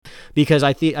because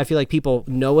I feel like people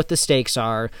know what the stakes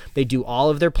are. They do all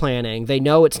of their planning. They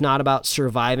know it's not about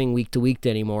surviving week to week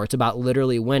anymore. It's about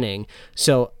literally winning.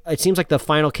 So it seems like the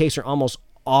final case are almost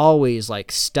always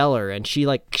like stellar, and she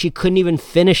couldn't even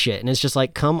finish it, and it's just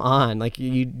like, come on, like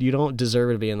you don't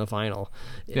deserve to be in the final.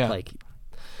 Yeah. Like,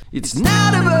 it's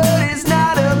not a bird, it's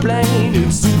not a plane,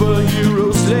 it's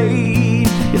Superhero Slate.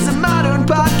 It's a modern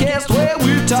podcast where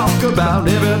we talk about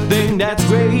everything that's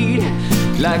great,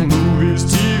 like movies,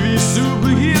 TV,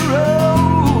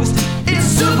 superheroes.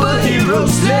 It's Superhero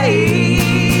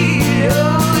Slate.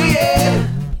 Oh yeah.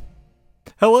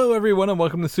 Hello, everyone, and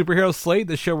welcome to Superhero Slate,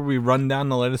 the show where we run down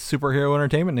the latest superhero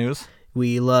entertainment news.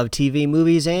 we love TV,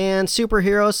 movies, and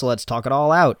superheroes, so let's talk it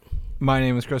all out. My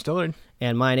name is Chris Dillard.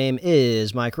 And my name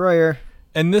is Mike Royer.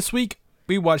 And this week,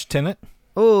 we watched Tenet.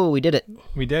 Oh, we did it.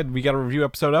 We did. We got a review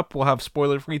episode up. We'll have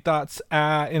spoiler-free thoughts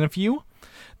in a few.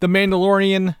 The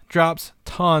Mandalorian drops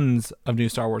tons of new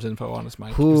Star Wars info on us,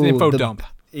 Mike. It's an info dump.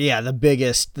 Yeah, the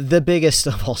biggest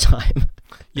of all time.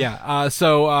 Yeah,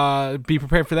 so be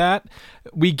prepared for that.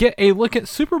 We get a look at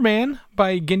Superman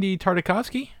by Genndy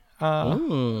Tartakovsky.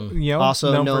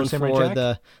 Also known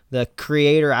for the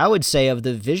creator, I would say, of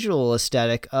the visual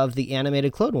aesthetic of the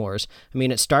animated Clone Wars. I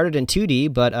mean, it started in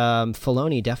 2D, but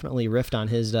Filoni definitely riffed on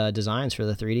his designs for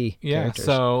the 3D characters.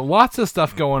 So lots of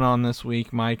stuff going on this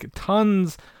week, Mike.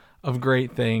 Tons of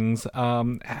great things.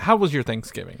 How was your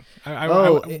Thanksgiving?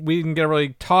 We didn't get to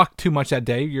really talk too much that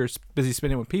day. You're busy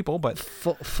spending with people, but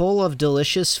full of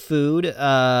delicious food.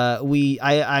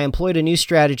 I employed a new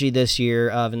strategy this year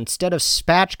of, instead of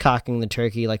spatchcocking the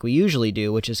turkey like we usually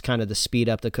do, which is kind of to speed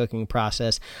up the cooking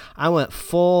process, I went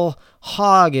full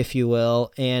hog, if you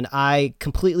will, and I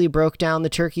completely broke down the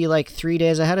turkey like 3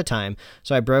 days ahead of time.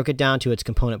 So I broke it down to its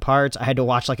component parts. I had to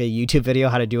watch like a YouTube video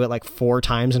how to do it like 4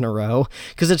 times in a row,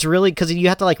 because you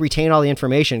have to like retain all the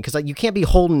information, because like you can't be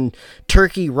holding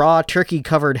raw turkey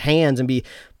covered hands and be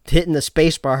hitting the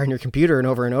space bar on your computer and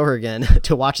over again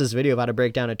to watch this video of how to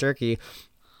break down a turkey.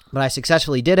 But I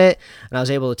successfully did it, and I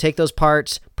was able to take those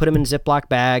parts, put them in Ziploc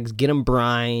bags, get them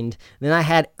brined. Then I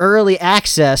had early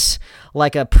access,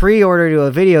 like a pre-order to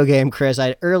a video game, Chris. I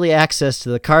had early access to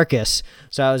the carcass,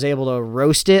 so I was able to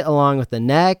roast it along with the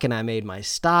neck, and I made my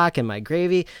stock and my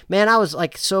gravy. Man, I was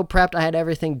like so prepped. I had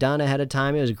everything done ahead of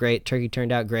time. It was great. Turkey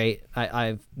turned out great.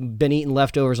 I've been eating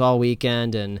leftovers all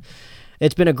weekend, and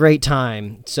it's been a great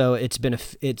time. So it's been a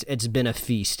feast. It's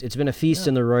been a feast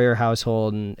in the Royer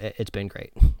household, and it's been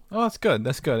great. Oh, that's good.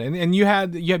 That's good. And you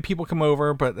had people come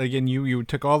over, but again, you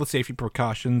took all the safety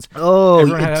precautions. Oh,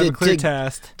 everyone had to have a clear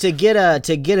test. To get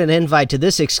an invite to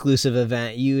this exclusive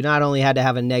event, you not only had to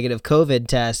have a negative COVID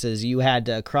test, as you had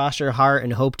to cross your heart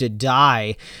and hope to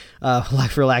die,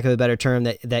 for lack of a better term,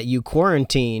 that you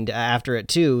quarantined after it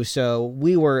too. So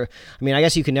we were, I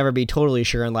guess you can never be totally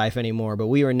sure in life anymore, but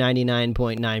we were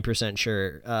 99.9%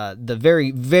 sure. The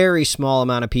very, very small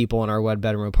amount of people in our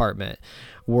one-bedroom apartment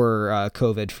were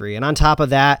COVID free. And on top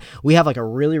of that, we have like a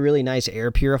really, really nice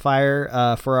air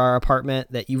purifier for our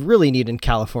apartment that you really need in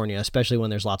California, especially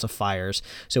when there's lots of fires.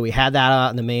 So we had that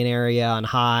out in the main area on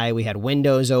high. We had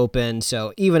windows open.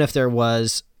 So even if there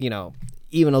was,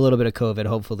 even a little bit of COVID,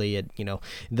 hopefully the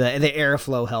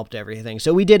airflow helped everything.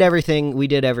 So we did everything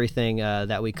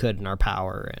that we could in our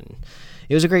power, and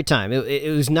it was a great time.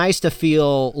 It was nice to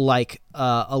feel like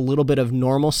a little bit of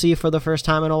normalcy for the first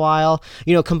time in a while.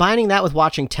 Combining that with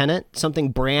watching Tenet,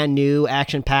 something brand new,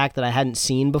 action-packed that I hadn't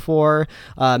seen before,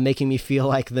 making me feel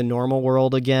like the normal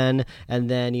world again. And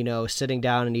then, sitting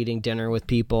down and eating dinner with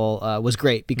people was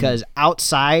great, because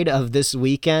outside of this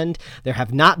weekend, there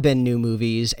have not been new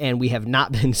movies, and we have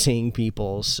not been seeing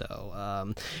people.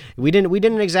 So we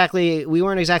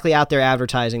weren't exactly out there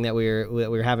advertising that we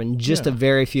were having just a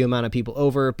very few amount of people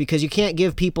over, because you can't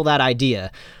give people that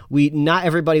idea. Not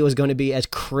everybody was going to be as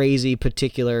crazy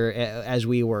particular as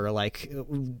we were. Like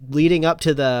leading up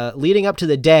to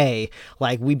the day,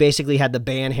 like we basically had the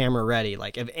band hammer ready.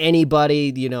 Like if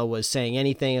anybody was saying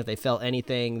anything, if they felt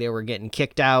anything, they were getting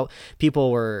kicked out.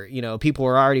 People were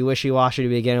already wishy-washy to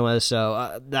begin with.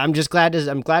 So I'm glad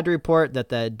to report that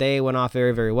the day went off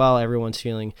very, very well. Everyone's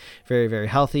feeling very, very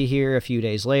healthy here a few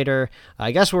days later.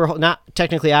 I guess we're not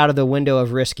technically out of the window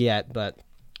of risk yet, but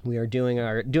we are doing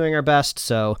our best.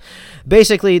 So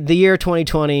basically, the year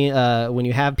 2020, when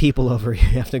you have people over, you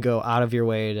have to go out of your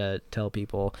way to tell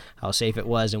people how safe it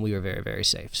was, and we were very, very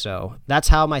safe. So that's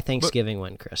how my Thanksgiving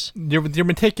went, Chris. Your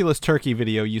meticulous turkey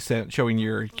video you sent showing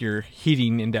your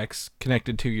heating index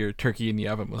connected to your turkey in the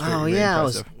oven was very, very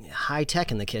impressive. It was high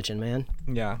tech in the kitchen, man.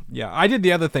 Yeah. I did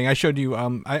the other thing. I showed you.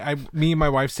 Me and my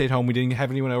wife stayed home. We didn't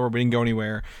have anyone over. We didn't go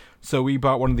anywhere. So we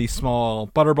bought one of these small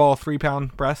Butterball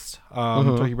 3-pound breast,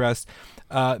 turkey breast.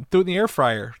 Threw it in the air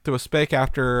fryer, threw a spick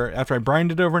after I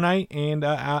brined it overnight, and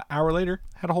an hour later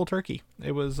had a whole turkey.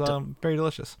 It was very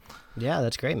delicious. Yeah,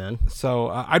 that's great, man. So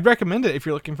I'd recommend it if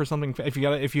you're looking for something.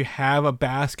 If you have a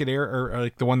basket air or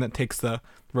like the one that takes the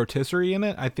rotisserie in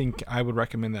it, I think I would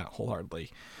recommend that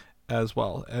wholeheartedly as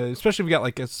well. Especially if you got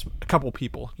like a couple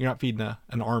people, you're not feeding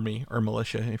an army or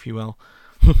militia, if you will,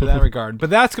 for that regard. But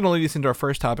that's going to lead us into our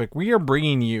first topic. We are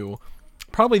bringing you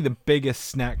probably the biggest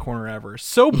snack corner ever.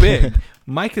 So big,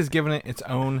 Mike has given it its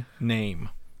own name.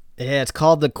 Yeah, it's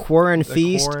called the Quarren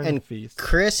Feast, Quarren Feast.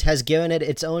 Chris has given it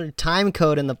its own time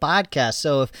code in the podcast.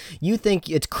 So if you think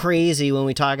it's crazy when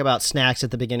we talk about snacks at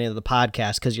the beginning of the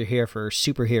podcast because you're here for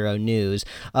superhero news,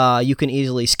 you can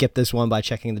easily skip this one by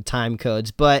checking the time codes.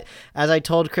 But as I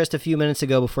told Chris a few minutes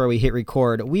ago before we hit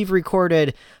record, we've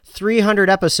recorded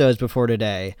 300 episodes before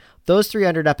today. Those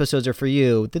 300 episodes are for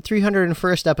you. The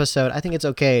 301st episode, I think it's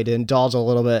okay to indulge a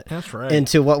little bit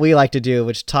into what we like to do,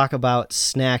 which talk about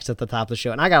snacks at the top of the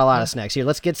show. And I got a lot of snacks here.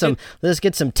 Let's get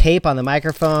some tape on the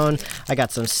microphone. I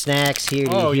got some snacks here.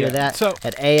 Do you hear that? So,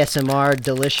 at ASMR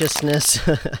deliciousness.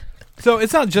 So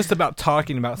it's not just about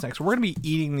talking about snacks. We're going to be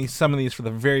eating some of these for the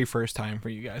very first time for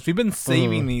you guys. We've been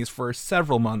saving these for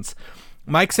several months.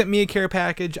 Mike sent me a care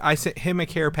package. I sent him a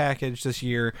care package this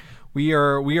year. We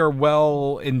are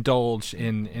well indulged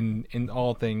in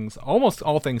all things, almost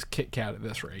all things Kit Kat at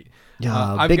this rate.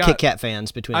 Big Kit Kat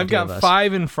fans between the two of us. I've got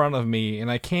 5 in front of me, and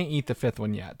I can't eat the 5th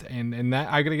one yet. And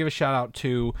that I got to give a shout out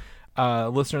to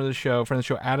listener of the show, friend of the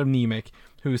show, Adam Nemec,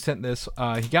 who sent this.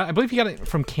 I believe he got it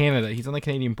from Canada. He's on the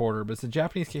Canadian border, but it's a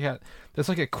Japanese Kit Kat that's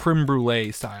like a creme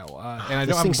brulee style. And I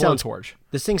don't have a blowtorch.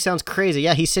 This thing sounds crazy.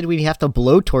 Yeah, he said we'd have to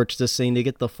blowtorch this thing to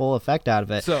get the full effect out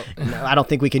of it. So I don't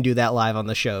think we can do that live on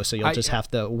the show, so you'll just have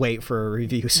to wait for a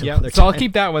review some other time. So I'll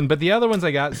keep that one. But the other ones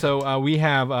I got, so we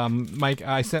have Mike.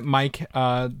 I sent Mike,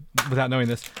 without knowing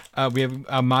this, we have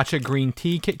matcha green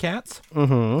tea Kit Kats.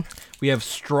 Mm-hmm. We have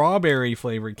strawberry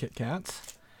flavored Kit Kats.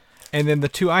 And then the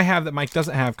 2 I have that Mike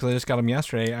doesn't have because I just got them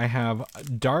yesterday, I have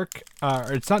dark,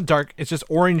 or it's not dark, it's just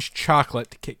orange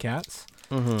chocolate Kit Kats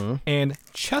and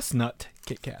chestnut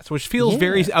Kit Kats, which feels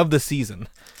very of the season.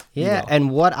 Yeah,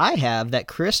 and what I have that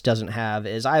Chris doesn't have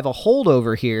is I have a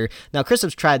holdover here. Now, Chris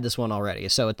has tried this one already,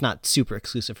 so it's not super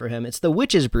exclusive for him. It's the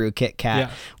Witch's Brew Kit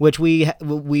Kat, which we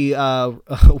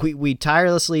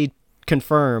tirelessly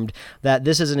confirmed that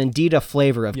this is indeed a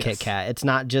flavor of Kit Kat. It's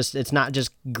not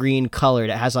just green colored.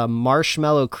 It has a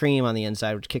marshmallow cream on the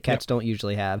inside, which Kit Kats don't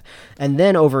usually have. And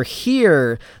then over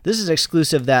here, this is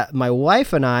exclusive that my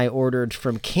wife and I ordered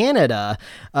from Canada.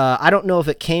 I don't know if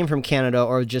it came from Canada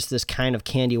or just this kind of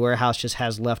candy warehouse just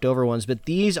has leftover ones, but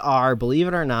these are, believe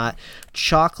it or not,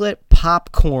 chocolate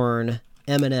popcorn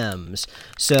M&Ms.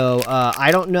 So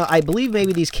I don't know. I believe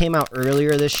maybe these came out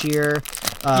earlier this year.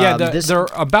 They're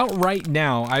about right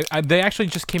now. They actually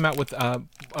just came out with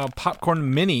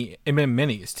popcorn mini M&M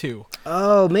minis too.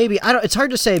 Oh, maybe. It's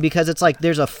hard to say because it's like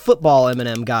there's a football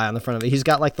M&M guy on the front of it. He's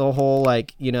got like the whole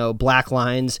black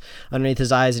lines underneath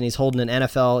his eyes, and he's holding an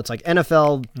NFL. It's like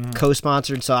NFL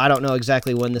co-sponsored, so I don't know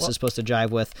exactly when this is supposed to jive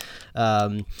with.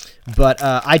 But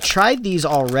I tried these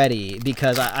already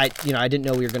because I didn't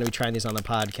know we were going to be trying these on the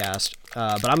podcast.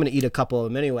 But I'm going to eat a couple of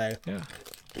them anyway. Yeah.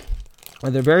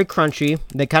 They're very crunchy.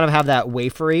 They kind of have that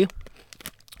waferiness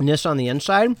on the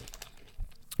inside.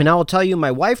 And I will tell you, my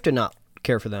wife did not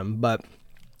care for them, but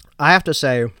I have to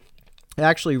say, I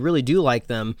actually really do like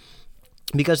them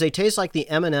because they taste like the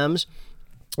M&Ms.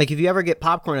 Like if you ever get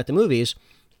popcorn at the movies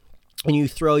and you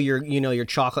throw your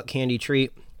chocolate candy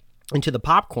treat into the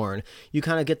popcorn, you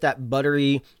kind of get that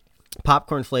buttery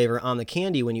popcorn flavor on the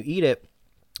candy when you eat it.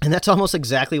 And that's almost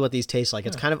exactly what these taste like.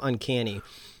 It's kind of uncanny.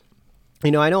 I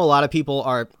know a lot of people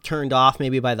are turned off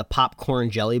maybe by the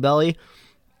popcorn Jelly Belly.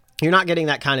 You're not getting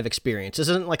that kind of experience. This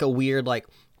isn't like a weird, like,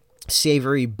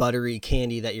 savory, buttery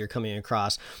candy that you're coming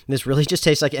across. This really just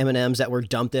tastes like M&Ms that were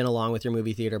dumped in along with your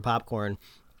movie theater popcorn.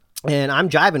 And I'm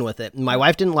jiving with it. My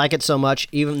wife didn't like it so much,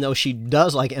 even though she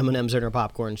does like M&Ms in her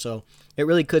popcorn. So it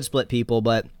really could split people.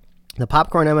 But the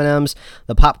popcorn M&Ms,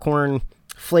 the popcorn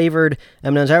flavored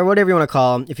M&Ms, or whatever you want to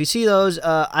call them, if you see those,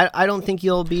 I don't think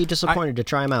you'll be disappointed to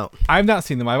try them out. I've not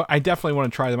seen them. I definitely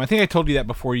want to try them. I think I told you that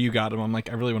before you got them. I'm like,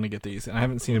 I really want to get these, and I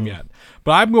haven't seen them yet.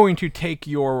 But I'm going to take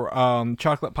your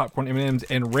chocolate popcorn M&Ms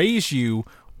and raise you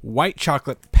white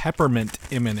chocolate peppermint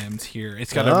M&Ms here.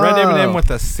 It's got a red M&M with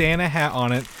a Santa hat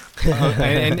on it.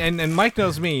 And Mike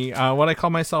knows me. What I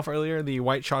called myself earlier, the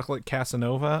white chocolate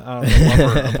Casanova, the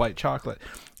lover of white chocolate.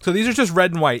 So these are just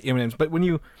red and white M&Ms. But when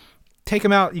you take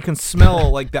them out, you can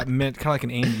smell like that mint, kind of like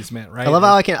an Andes mint, right? I love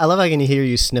how I can hear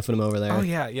you sniffing them over there. Oh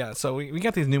yeah. So we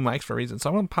got these new mics for a reason. So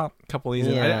I'm gonna pop a couple of these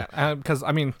in because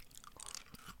I mean,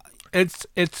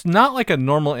 it's not like a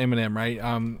normal M&M, right?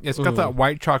 It's got that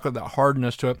white chocolate, that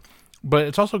hardness to it, but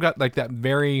it's also got like that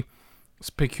very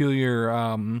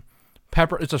peculiar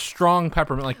pepper. It's a strong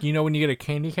peppermint, like when you get a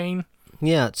candy cane.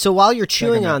 Yeah. So while you're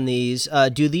chewing on these,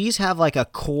 do these have like a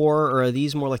core, or are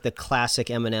these more like the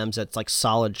classic M&Ms that's like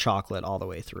solid chocolate all the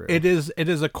way through? It is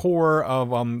a core of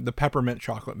the peppermint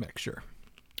chocolate mixture.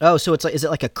 Oh, so it's like, is it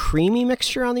like a creamy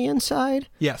mixture on the inside?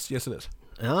 Yes, it is.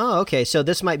 Oh, okay. So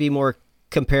this might be more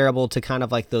comparable to kind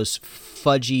of like those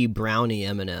fudgy brownie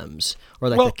M&Ms, or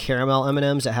like the caramel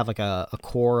M&Ms that have like a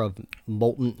core of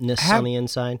moltenness on the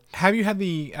inside. Have you had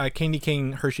the candy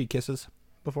cane Hershey Kisses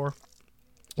before?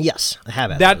 Yes, I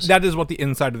have had those. That is what the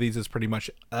inside of these is pretty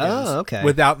much. Oh, okay.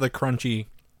 Without the crunchy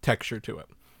texture to it.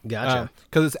 Gotcha.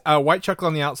 Because it's white chocolate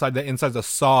on the outside, the inside's a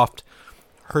soft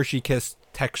Hershey Kiss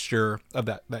texture of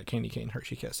that candy cane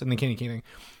Hershey Kiss and the candy cane thing.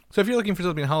 So if you're looking for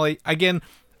something Holly, again,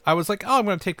 I was like, I'm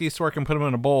going to take these to work and put them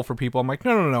in a bowl for people. I'm like,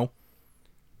 no.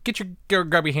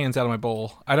 Grab your hands out of my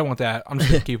bowl. I don't want that. I'm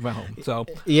just going to keep them at home. So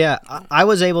yeah, I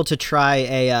was able to try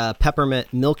a peppermint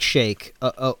milkshake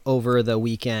over the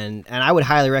weekend, and I would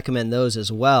highly recommend those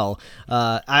as well.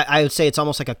 I would say it's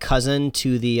almost like a cousin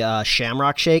to the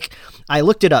Shamrock Shake. I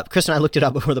looked it up. Chris and I looked it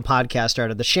up before the podcast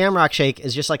started. The Shamrock Shake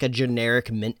is just like a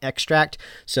generic mint extract,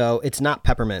 so it's not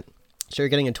peppermint. So you're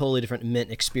getting a totally different mint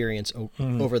experience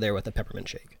over there with the peppermint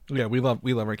shake. Yeah, we love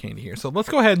our candy here. So let's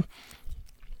go ahead.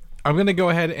 I'm going to go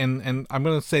ahead and I'm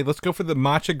going to say let's go for the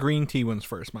matcha green tea ones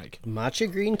first, Mike.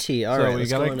 Matcha green tea. All right, we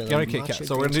got a Kit Kat.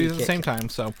 So we're going to do these at the same time.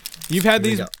 So you've had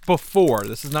these before.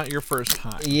 This is not your first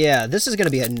time. Yeah, this is going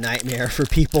to be a nightmare for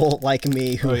people like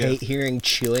me who hate hearing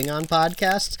chewing on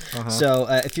podcasts. So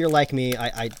if you're like me,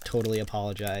 I totally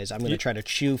apologize. I'm going to try to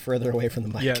chew further away from the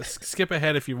mic. Yeah, skip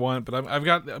ahead if you want, but I've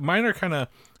got mine are kind of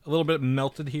a little bit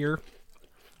melted here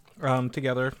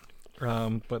together.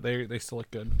 But they still look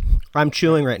good. I'm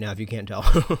chewing right now, if you can't tell.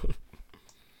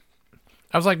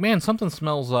 I was like, man, something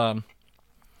smells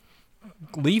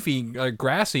leafy,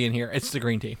 grassy in here. It's the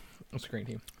green tea.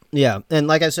 Yeah, and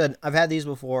like I said, I've had these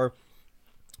before.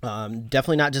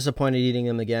 Definitely not disappointed eating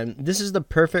them again. This is the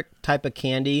perfect type of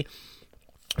candy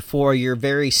for your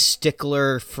very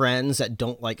stickler friends that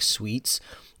don't like sweets.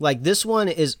 Like this one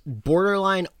is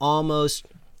borderline almost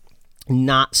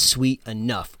not sweet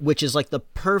enough, which is like the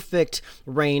perfect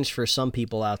range for some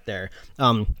people out there.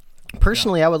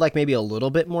 Personally, I would like maybe a little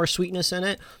bit more sweetness in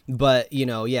it, but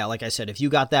like I said, if you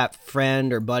got that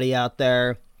friend or buddy out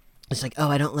there, it's like, oh,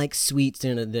 I don't like sweets,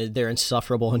 and they're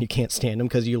insufferable and you can't stand them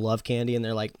because you love candy, and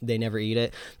they're like, they never eat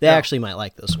it. They actually might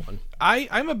like this one.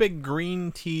 I'm a big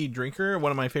green tea drinker.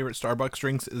 One of my favorite Starbucks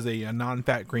drinks is a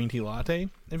non-fat green tea latte,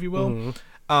 if you will.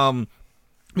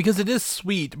 Because it is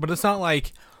sweet, but it's not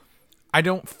like, I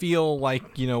don't feel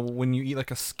like, when you eat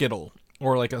like a Skittle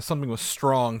or like something with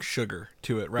strong sugar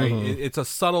to it, right? It's a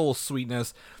subtle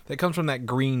sweetness that comes from that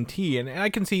green tea. And I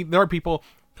can see there are people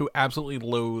who absolutely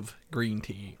loathe green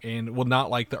tea and will not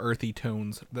like the earthy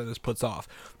tones that this puts off.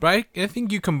 But I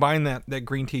think you combine that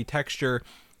green tea texture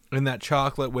and that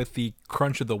chocolate with the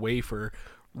crunch of the wafer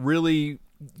really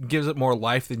gives it more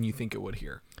life than you think it would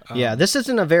here. Yeah, this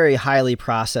isn't a very highly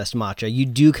processed matcha. You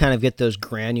do kind of get those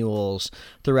granules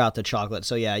throughout the chocolate.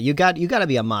 So yeah, you got to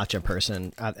be a matcha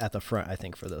person at the front, I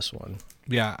think, for this one.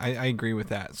 Yeah, I agree with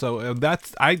that. So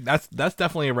that's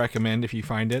definitely a recommend if you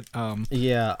find it.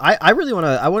 Yeah, I really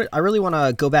want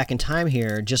to go back in time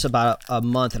here just about a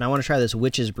month, and I want to try this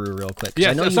Witch's Brew real quick.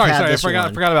 Yeah, sorry, I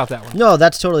forgot about that one. No,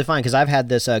 that's totally fine because I've had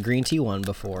this green tea one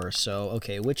before. So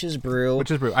okay, Witch's Brew.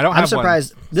 I'm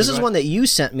surprised. This is one that you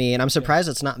sent me, and I'm surprised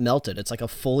it's not melted. It's like a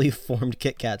fully formed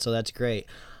Kit Kat, so that's great.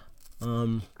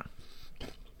 Oh,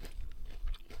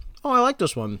 I like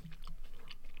this one.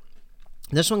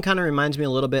 This one kind of reminds me a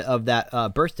little bit of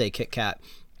that birthday Kit Kat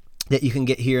that you can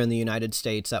get here in the United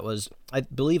States. That was, I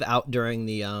believe, out during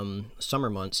the summer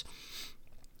months.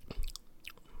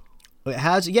 It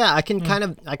has, I kind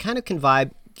of can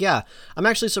vibe. Yeah, I'm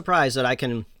actually surprised that I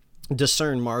can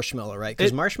discern marshmallow, right?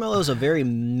 Because marshmallow is a very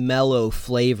mellow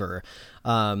flavor,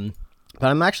 but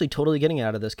I'm actually totally getting it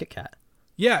out of this Kit Kat.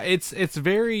 Yeah, it's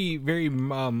very, very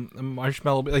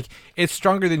marshmallow. Like, it's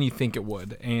stronger than you think it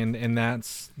would, and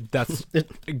that's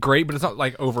great. But it's not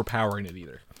like overpowering it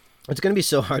either. It's going to be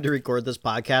so hard to record this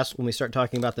podcast when we start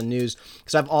talking about the news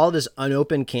because I have all this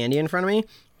unopened candy in front of me,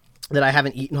 that I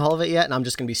haven't eaten all of it yet, and I'm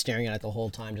just going to be staring at it the whole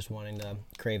time, just wanting to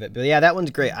crave it. But yeah, that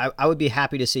one's great. I would be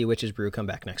happy to see Witch's Brew come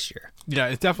back next year. Yeah,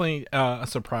 it's definitely a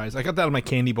surprise. I got that in my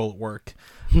candy bowl at work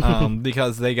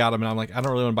because they got them, and I'm like, I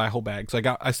don't really want to buy a whole bag. So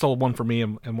I stole one for me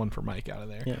and one for Mike out of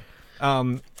there. Yeah.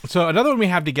 So another one we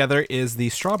have together is the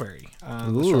strawberry.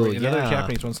 Ooh, another yeah.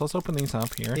 Japanese one. So let's open these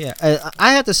up here. Yeah,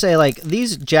 I have to say, like,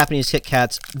 these Japanese Kit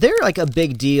Kats, they're like a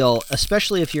big deal,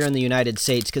 especially if you're in the United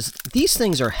States, because these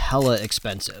things are hella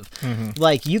expensive.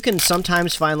 Like, you can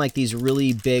sometimes find like these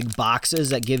really big boxes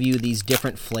that give you these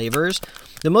different flavors.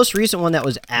 The most recent one that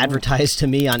was advertised to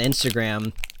me on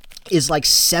Instagram is like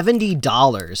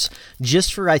 $70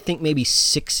 just for, I think, maybe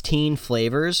 16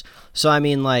 flavors. So I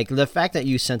mean, like, the fact that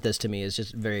you sent this to me is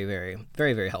just very, very,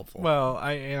 very, very helpful. Well,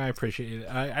 I appreciate it.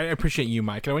 I appreciate you,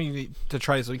 Mike. I want you to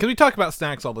try something because we talk about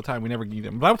snacks all the time. We never eat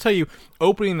them, but I'll tell you,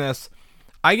 opening this,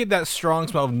 I get that strong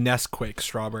smell of Nesquik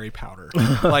strawberry powder,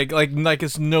 like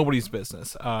it's nobody's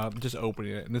business. Just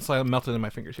opening it, and it's like melted in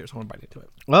my fingers here. So I want to bite into it.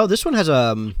 Well, this one has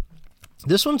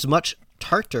this one's much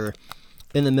tarter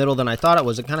in the middle than I thought it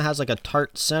was. It kind of has like a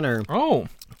tart center. Oh.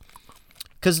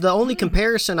 Because the only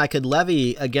comparison I could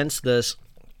levy against this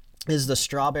is the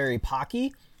strawberry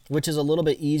Pocky, which is a little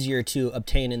bit easier to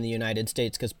obtain in the United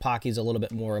States because Pocky's a little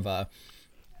bit more of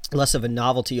less of a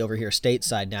novelty over here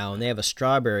stateside now, and they have a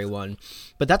strawberry one.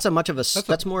 But that's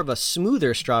that's more of a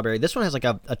smoother strawberry. This one has like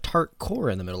a tart core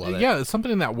in the middle of it. Yeah, it's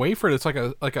something in that wafer. It's like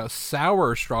a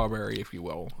sour strawberry, if you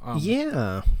will.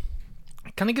 Yeah.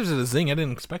 Kind of gives it a zing. I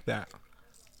didn't expect that.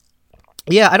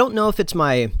 Yeah, I don't know if it's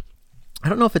my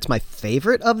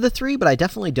favorite of the three, but I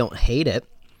definitely don't hate it.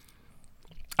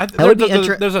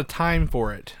 There's a time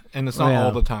for it, and it's not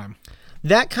all the time.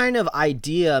 That kind of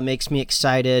idea makes me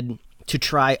excited to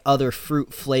try other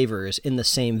fruit flavors in the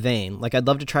same vein. Like, I'd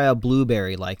love to try a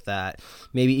blueberry like that,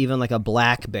 maybe even like a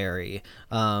blackberry.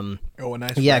 A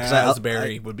nice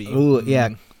raspberry would be. Ooh, yeah.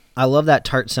 I love that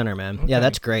tart center, man. Okay. Yeah,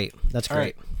 that's great. That's great.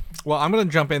 Right. Well, I'm gonna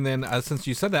jump in then, since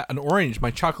you said that, an orange, my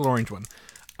chocolate orange one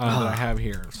that I have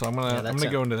here. So I'm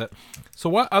gonna go into that. So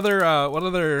what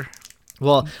other?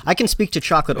 Well, I can speak to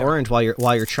chocolate orange while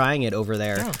you're trying it over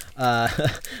there.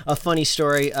 Yeah. A funny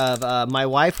story of my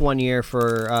wife one year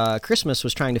for Christmas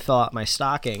was trying to fill out my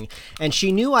stocking, and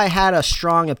she knew I had a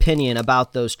strong opinion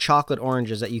about those chocolate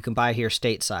oranges that you can buy here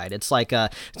stateside. It's like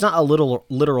it's not a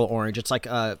literal orange. It's like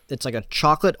a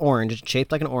chocolate orange. It's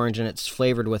shaped like an orange, and it's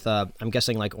flavored with I'm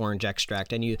guessing like orange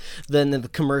extract. And then the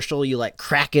commercial, you like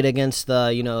crack it against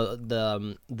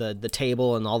the the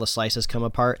table, and all the slices come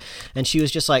apart. And she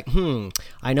was just like,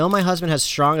 I know my husband has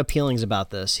strong feelings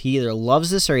about this. He either loves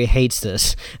this or he hates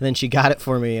this. And then she got it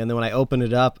for me, and then when I opened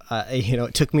it up,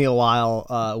 it took me a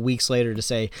while, weeks later, to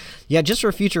say, yeah, just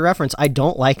for future reference, I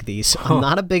don't like these. I'm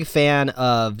not a big fan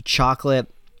of chocolate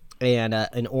and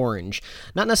an orange.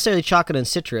 Not necessarily chocolate and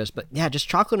citrus, but yeah, just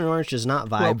chocolate and orange does not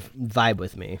vibe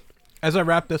with me. As I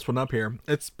wrap this one up here,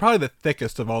 it's probably the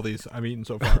thickest of all these I've eaten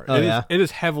so far. It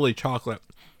is heavily chocolate.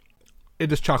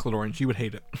 It is chocolate orange. You would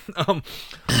hate it.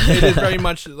 It is very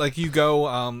much like you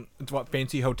go it's what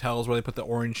fancy hotels where they put the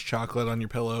orange chocolate on your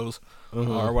pillows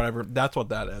or whatever. That's what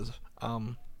that is.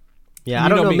 Yeah, I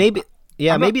don't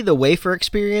know. Maybe the wafer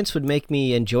experience would make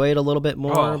me enjoy it a little bit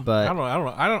more. But I don't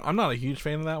know. I'm not a huge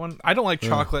fan of that one. I don't like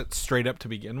chocolate straight up to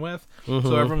begin with.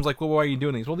 So everyone's like, "Well, why are you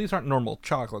doing these?" Well, these aren't normal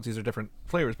chocolates. These are different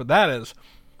flavors. But that is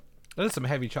some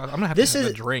heavy chocolate. I'm gonna have to have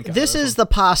a drink. This is the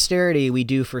posterity we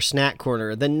do for Snack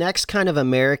Corner. The next kind of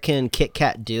American Kit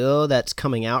Kat duo that's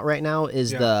coming out right now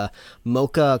is the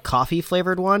mocha coffee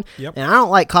flavored one. Yep. And I don't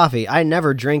like coffee. I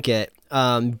never drink it.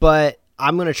 But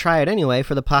I'm gonna try it anyway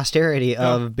for the posterity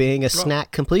of being a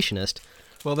snack completionist.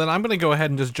 Well, then I'm gonna go ahead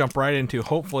and just jump right into.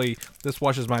 Hopefully, this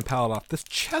washes my palate off. This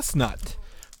chestnut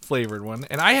flavored one,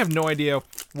 and I have no idea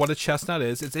what a chestnut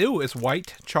is. It's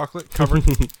white chocolate covered.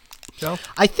 Joe?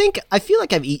 I feel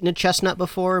like I've eaten a chestnut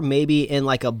before, maybe in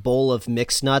like a bowl of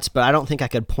mixed nuts, but I don't think I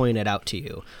could point it out to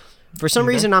you. For some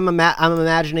reason, I'm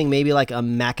imagining maybe like a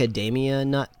macadamia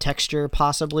nut texture,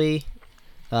 possibly,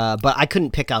 but I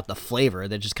couldn't pick out the flavor.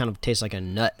 That just kind of tastes like a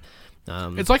nut.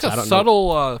 It's like a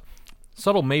subtle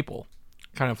maple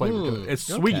kind of flavor to it. It's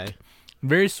sweet,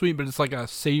 very sweet, but it's like a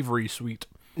savory sweet.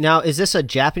 Now, is this a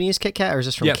Japanese Kit Kat or is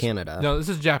this from Canada? No, this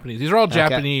is Japanese. These are all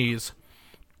Japanese.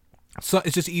 So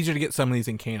it's just easier to get some of these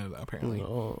in Canada, apparently.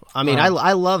 I mean,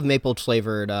 I love maple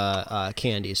flavored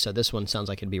candies, so this one sounds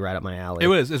like it'd be right up my alley.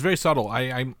 It's very subtle.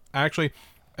 I actually,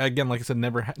 again, like I said,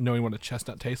 never knowing what a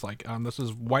chestnut tastes like. This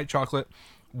is white chocolate,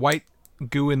 white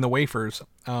goo in the wafers.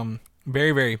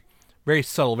 Very, very, very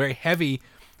subtle, very heavy,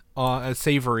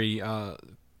 savory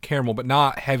caramel, but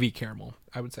not heavy caramel,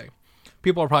 I would say.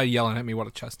 People are probably yelling at me what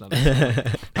a chestnut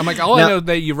is. I'm like, I know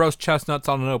that you roast chestnuts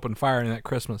on an open fire in that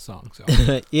Christmas song.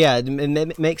 So yeah,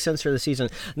 it makes sense for the season.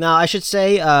 Now, I should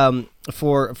say,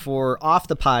 for off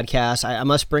the podcast, I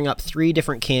must bring up 3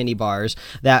 different candy bars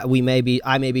that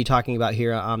I may be talking about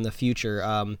here on the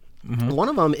future. One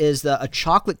of them is a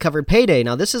chocolate covered payday.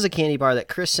 Now, this is a candy bar that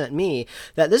Chris sent me.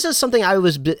 That this is something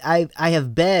I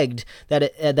have begged that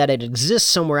it exists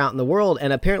somewhere out in the world,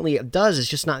 and apparently it does. It's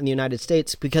just not in the United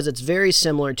States because it's very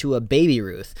similar to a Baby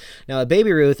Ruth. Now, a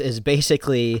Baby Ruth is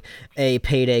basically a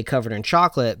payday covered in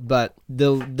chocolate, but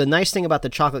the nice thing about the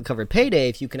chocolate covered payday,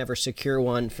 if you can ever secure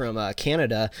one from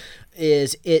Canada,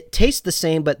 is it tastes the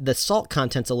same, but the salt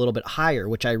content's a little bit higher,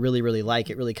 which I really, really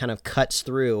like. It really kind of cuts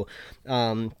through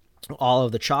all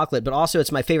of the chocolate, but also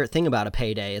it's my favorite thing about a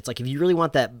payday. It's like if you really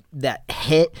want that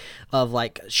hit of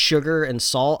like sugar and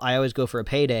salt, I always go for a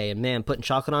payday, and man, putting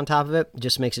chocolate on top of it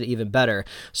just makes it even better.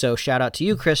 So shout out to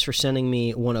you, Chris, for sending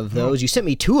me one of those. You sent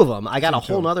me 2 of them. I got a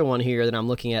whole nother one here that I'm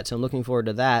looking at, so I'm looking forward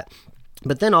to that.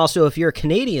 But then also, if you're a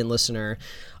Canadian listener,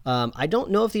 I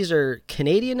don't know if these are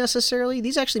Canadian necessarily.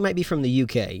 These actually might be from the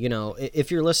UK. You know,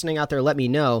 if you're listening out there, let me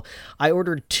know. I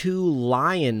ordered 2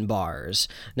 Lion bars.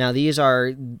 Now,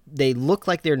 they look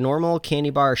like they're normal candy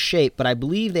bar shape, but I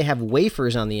believe they have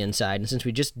wafers on the inside. And since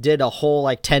we just did a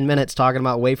whole 10 minutes talking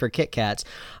about wafer Kit Kats,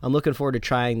 I'm looking forward to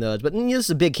trying those. But this is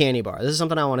a big candy bar. This is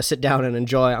something I want to sit down and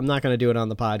enjoy. I'm not going to do it on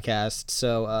the podcast.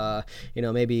 So,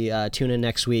 maybe tune in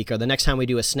next week or the next time we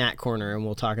do a snack corner, and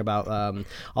we'll talk about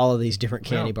all of these different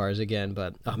candy bars again.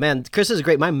 But oh man, Chris is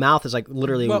great. My mouth is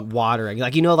literally watering,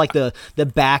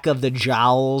 the back of the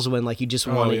jowls when you just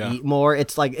want to eat more.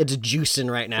 It's it's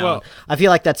juicing right now. Well, I feel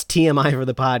like that's TMI for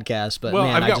the podcast, but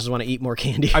I just want to eat more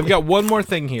candy. I've got one more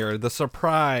thing here, the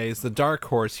surprise, the dark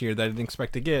horse here that I didn't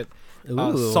expect to get.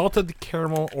 Salted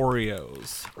caramel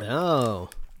Oreos. Oh,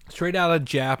 straight out of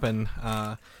Japan.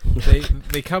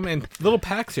 They come in little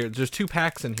packs here. There's 2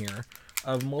 packs in here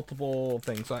of multiple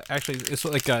things. So actually, it's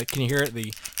like can you hear it?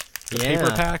 The paper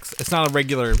packs. It's not a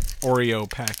regular Oreo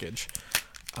package.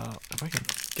 If I can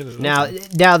get it now, open.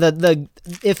 now the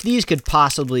if these could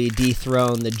possibly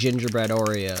dethrone the gingerbread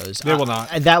Oreos, they will not.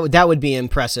 That would be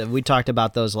impressive. We talked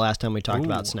about those last time we talked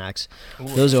about snacks.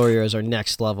 Those Oreos are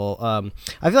next level.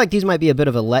 I feel like these might be a bit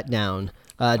of a letdown.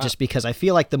 Just because I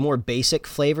feel like the more basic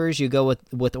flavors you go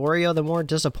with Oreo, the more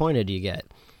disappointed you get.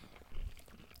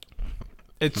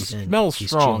 It smells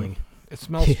strong. It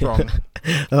smells strong.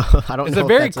 I don't. It's know a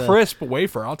very if that's crisp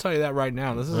wafer. I'll tell you that right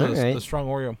now. This is a strong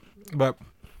Oreo, but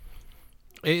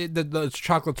the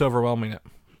chocolate's overwhelming it.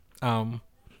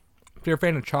 If you're a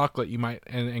fan of chocolate, you might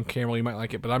and caramel, you might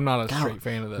like it. But I'm not a straight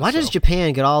fan of this. Why does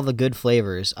Japan get all the good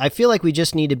flavors? I feel like we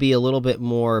just need to be a little bit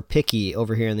more picky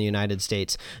over here in the United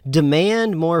States.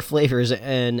 Demand more flavors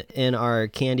in our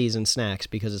candies and snacks,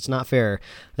 because it's not fair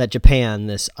that Japan,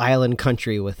 this island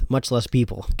country with much less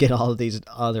people, get all of these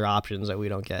other options that we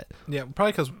don't get. Yeah,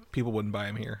 probably because people wouldn't buy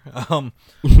them here,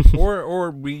 or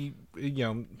we,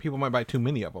 people might buy too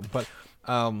many of them. But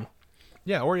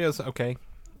Oreos okay.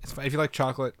 If you like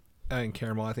chocolate and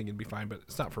caramel, I think it'd be fine, but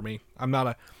it's not for me. I'm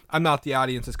not the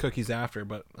audience's cookies after,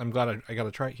 but I'm glad I got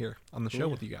to try it here on the show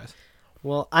with you guys.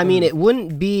 Well, I mean, it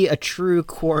wouldn't be a true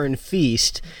corn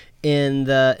feast in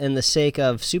the sake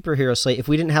of Superhero Slate if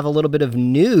we didn't have a little bit of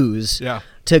news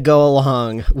to go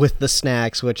along with the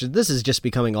snacks, which this is just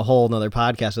becoming a whole nother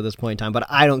podcast at this point in time, but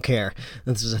I don't care.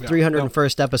 This is a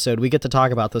 301st episode. We get to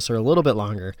talk about this for a little bit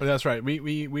longer. That's right.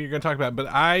 We're going to talk about it, but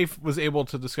I was able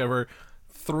to discover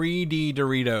 3D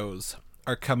Doritos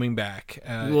are coming back to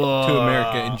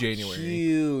America in January.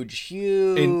 Huge.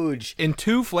 In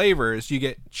 2 flavors, you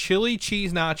get chili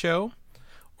cheese nacho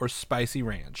or spicy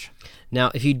ranch.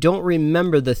 Now, if you don't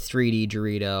remember the 3D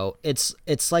Dorito,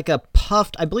 it's like a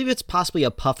puffed. I believe it's possibly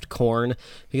a puffed corn,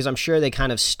 because I'm sure they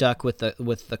kind of stuck with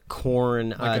the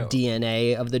corn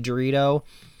DNA of the Dorito.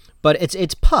 But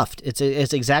it's puffed. It's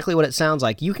exactly what it sounds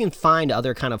like. You can find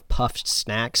other kind of puffed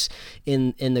snacks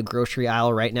in the grocery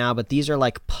aisle right now, but these are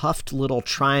like puffed little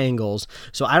triangles.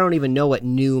 So I don't even know what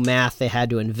new math they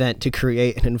had to invent to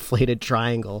create an inflated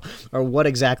triangle, or what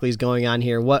exactly is going on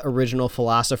here. What original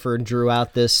philosopher drew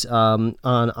out this on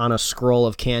a scroll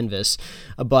of canvas?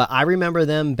 But I remember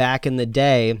them back in the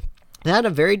day. They had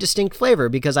a very distinct flavor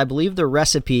because I believe the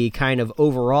recipe kind of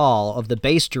overall of the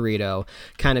base Dorito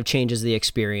kind of changes the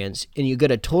experience, and you get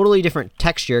a totally different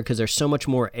texture because there's so much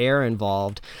more air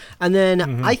involved. And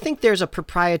then I think there's a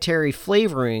proprietary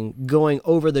flavoring going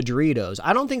over the Doritos.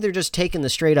 I don't think they're just taking the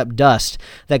straight up dust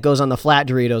that goes on the flat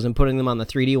Doritos and putting them on the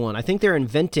 3D one. I think they're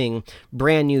inventing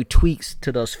brand new tweaks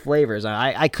to those flavors.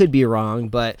 I could be wrong,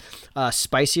 but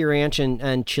spicy ranch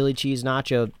and chili cheese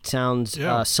nacho sounds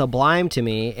sublime to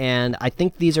me, and I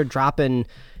think these are dropping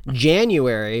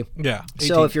January. Yeah. 18th.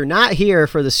 So if you're not here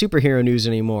for the superhero news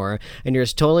anymore and you're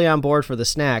totally on board for the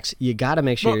snacks, you got to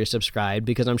make sure you're subscribed,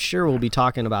 because I'm sure we'll be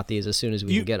talking about these as soon as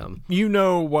we can get them. You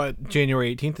know what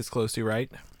January 18th is close to,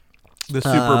 right? The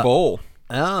Super Bowl.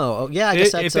 Oh, yeah, I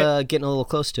guess that's getting a little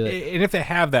close to it. And if they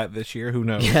have that this year, who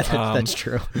knows? Yeah, that's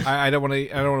true. I don't want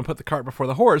to put the cart before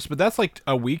the horse, but that's like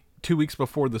a week, 2 weeks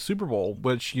before the Super Bowl,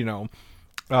 which,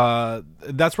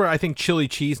 that's where I think chili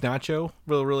cheese nacho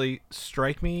will really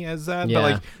strike me as that. Yeah.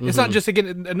 But it's not just,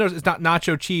 again, notice it's not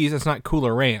nacho cheese, it's not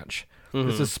Cooler Ranch.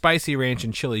 This is spicy ranch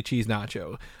and chili cheese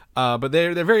nacho. But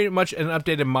they're very much an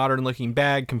updated, modern looking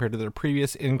bag compared to their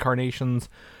previous incarnations.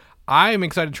 I am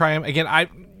excited to try them again.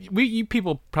 You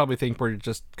people probably think we're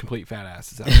just complete fat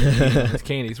asses out there these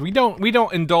candies. We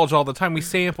don't indulge all the time. We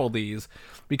sample these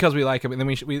because we like them, and then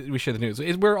we share the news.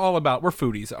 We're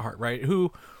foodies at heart, right?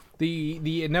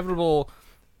 The inevitable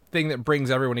thing that brings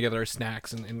everyone together are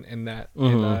snacks and that,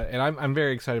 and I'm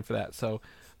very excited for that. So,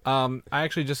 I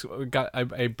actually just got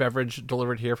a beverage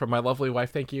delivered here from my lovely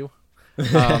wife. Thank you,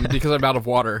 because I'm out of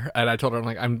water, and I told her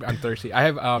I'm thirsty. I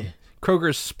have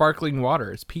Kroger's sparkling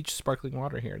water. It's peach sparkling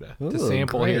water here to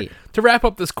sample great. here to wrap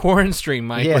up this corn stream,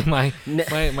 Mike, with my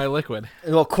liquid.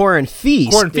 Well, corn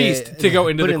feast to go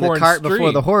into the corn cart stream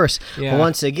before the horse Yeah.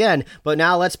 once again. But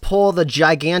now let's pull the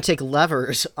gigantic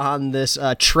levers on this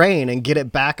train and get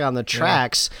it back on the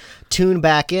tracks. Tune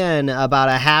back in about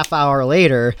a half hour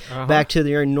later, back to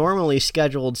your normally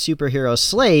scheduled superhero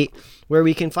slate, where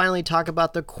we can finally talk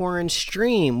about the corn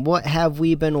stream. What have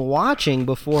we been watching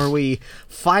before we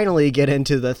finally get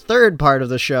into the third part of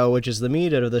the show, which is the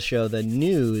meat of the show, the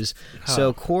news.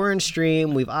 So corn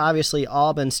stream, we've obviously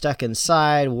all been stuck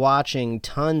inside watching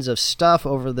tons of stuff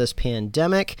over this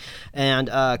pandemic. And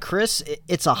Chris,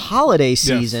 it's a holiday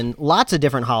season. Yes. Lots of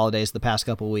different holidays the past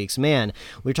couple weeks. Man,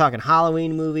 we're talking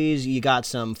Halloween movies. You got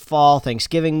some fall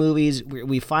Thanksgiving movies.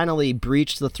 We finally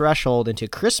breached the threshold into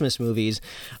Christmas movies.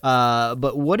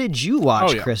 But what did you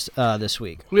watch, Chris, this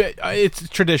week? It's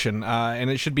tradition, and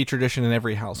it should be tradition in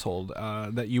every household,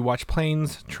 that you watch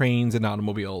planes, trains, and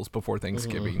automobiles before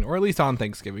Thanksgiving, or at least on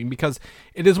Thanksgiving, because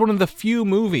it is one of the few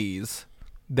movies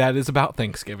that is about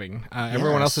Thanksgiving.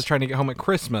 Everyone else is trying to get home at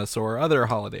Christmas or other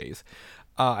holidays.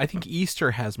 I think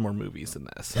Easter has more movies than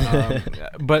this.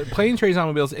 But Planes, Trains, and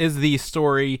Automobiles is the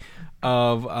story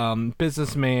of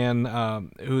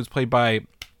businessman who's played by,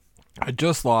 I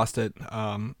just lost it,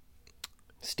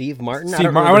 Steve Martin?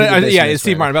 Steve Martin. It's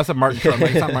Steve Martin. That's a Martin Short.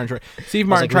 It's not Martin Short. Steve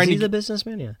Martin he's a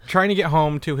businessman? Yeah. Trying to get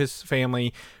home to his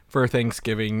family for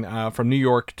Thanksgiving from New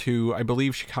York to, I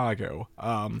believe, Chicago.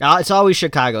 It's always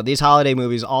Chicago. These holiday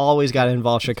movies always got to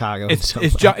involve Chicago.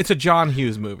 It's a John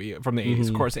Hughes movie from the 80s,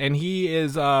 of course, and he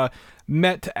is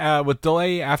met with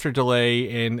delay after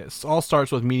delay, and it all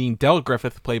starts with meeting Del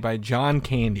Griffith, played by John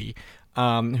Candy,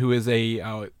 who is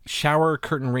a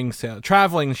traveling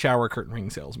shower curtain ring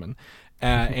salesman.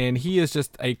 And he is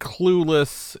just a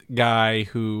clueless guy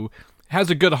who has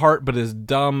a good heart but is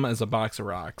dumb as a box of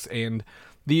rocks. And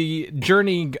the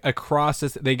journey across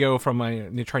this, they go from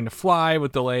trying to fly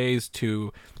with delays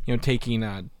to taking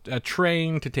a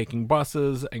train, to taking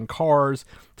buses and cars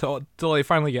till they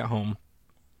finally get home.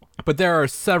 But there are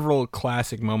several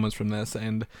classic moments from this,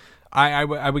 and I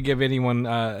would give anyone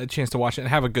a chance to watch it and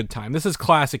have a good time. This is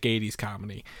classic 80s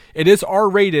comedy. It is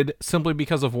R-rated simply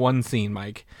because of one scene,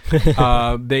 Mike. Steve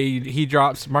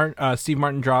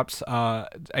Martin drops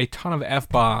a ton of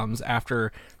F-bombs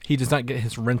after he does not get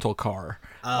his rental car.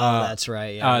 Oh, that's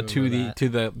right. Yeah, to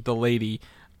the lady.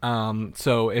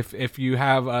 So if you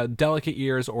have delicate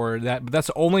ears or that, but that's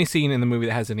the only scene in the movie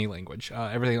that has any language.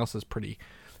 Everything else is pretty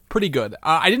good.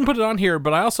 I didn't put it on here,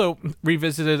 but I also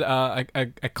revisited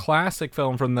a classic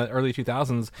film from the early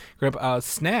 2000s,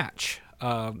 Snatch,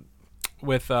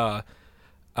 with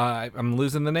I'm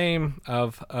losing the name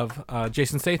of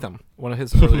Jason Statham, one of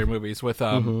his earlier movies with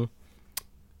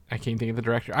I can't think of the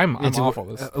director. I'm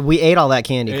awful. We ate all that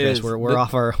candy, Chris. We're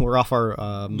off our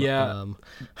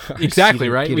exactly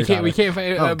right. We can't.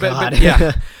 But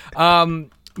yeah.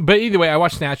 But either way, I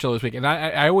watched Snatch this week, and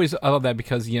I always love that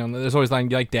because there's always like,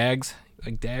 you like Dags,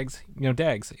 Dags.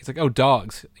 He's like, oh,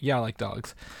 dogs. Yeah, I like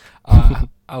dogs.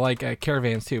 I like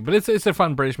Caravans too, but it's a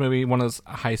fun British movie, one of those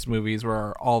heist movies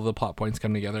where all the plot points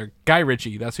come together. Guy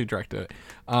Ritchie, that's who directed it.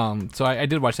 So I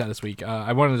did watch that this week.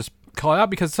 I wanted to just call it out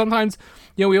because sometimes,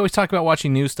 we always talk about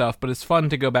watching new stuff, but it's fun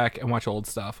to go back and watch old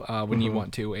stuff when you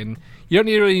want to, and you don't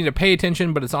really need to pay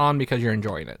attention, but it's on because you're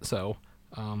enjoying it. So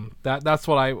that's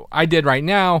what I did right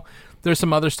now. There's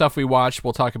some other stuff we watched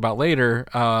we'll talk about later,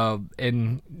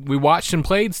 and we watched and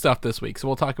played stuff this week, so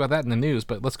we'll talk about that in the news.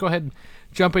 But let's go ahead and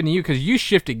jump into you, because you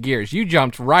shifted gears. You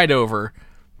jumped right over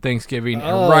Thanksgiving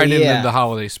and into the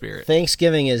holiday spirit.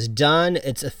 Thanksgiving is done.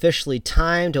 It's officially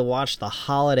time to watch the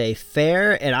holiday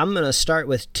fair, and I'm going to start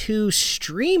with 2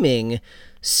 streaming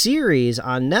series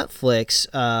on Netflix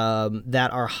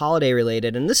that are holiday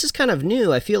related, and this is kind of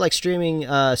new. I feel like streaming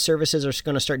services are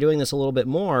going to start doing this a little bit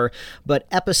more, but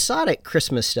episodic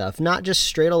Christmas stuff, not just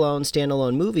straight alone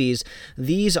standalone movies.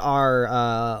 These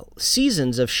are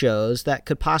seasons of shows that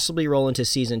could possibly roll into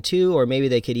season 2, or maybe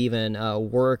they could even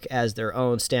work as their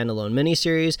own standalone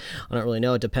miniseries. I don't really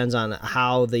know. It depends on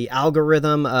how the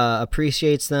algorithm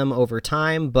appreciates them over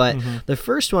time, but the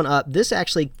first one up, this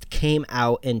actually came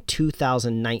out in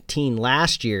 2019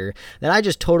 last year, that I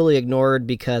just totally ignored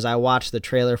because I watched the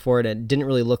trailer for it and didn't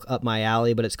really look up my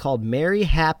alley, but it's called Merry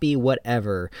Happy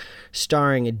Whatever,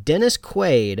 starring Dennis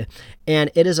Quaid, and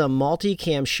it is a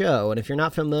multicam show. And if you're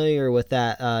not familiar with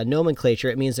that nomenclature,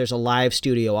 it means there's a live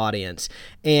studio audience.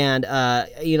 And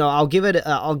I'll give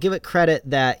it credit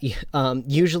that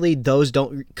usually those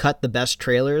don't cut the best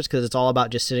trailers, because it's all about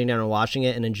just sitting down and watching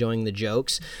it and enjoying the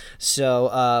jokes.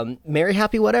 So Merry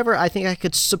Happy Whatever, I think I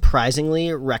could surprisingly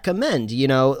recommend.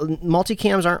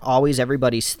 Multicams aren't always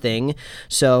everybody's thing,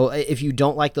 so if you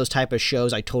don't like those type of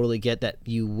shows, I totally get that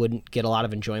you wouldn't get a lot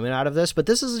of enjoyment out of this. But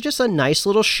this is just a nice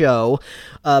little show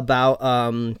about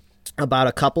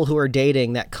a couple who are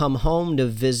dating that come home to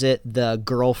visit the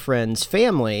girlfriend's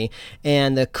family,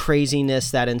 and the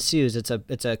craziness that ensues. It's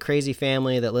a crazy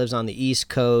family that lives on the East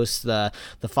Coast. The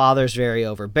father's very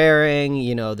overbearing.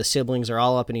 The siblings are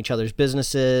all up in each other's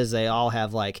businesses. They all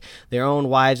have like their own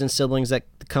wives and siblings that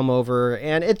come over,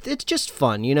 and it's just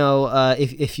fun.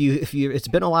 If you it's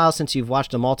been a while since you've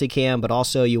watched a multicam, but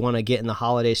also you want to get in the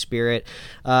holiday spirit,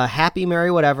 Happy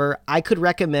Merry Whatever, I could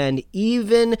recommend,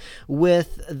 even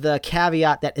with the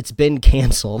caveat that it's been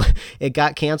canceled. It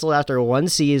got canceled after 1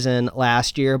 season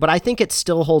last year, but I think it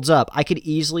still holds up. I could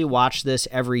easily watch this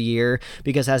every year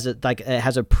because it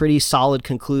has a pretty solid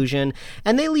conclusion,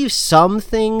 and they leave some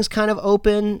things kind of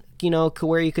open,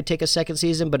 where you could take a second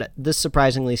season, but this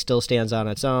surprisingly still stands on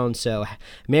its own. So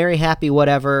Merry Happy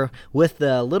Whatever, with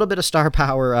the little bit of star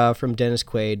power from Dennis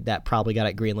Quaid that probably got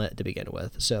it greenlit to begin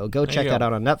with. So go check that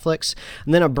out on Netflix.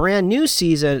 And then a brand new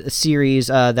series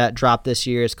that dropped this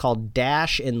year is called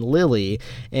Dash and Lily,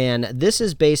 and this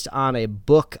is based on a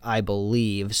book, I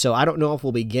believe. So I don't know if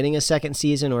we'll be getting a second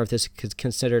season or if this is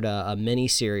considered a mini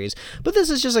series, but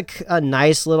this is just a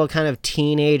nice little kind of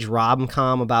teenage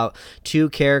rom-com about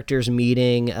 2 characters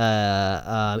meeting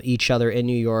each other in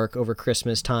New York over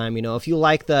Christmas time. If you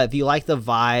like the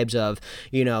vibes of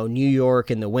New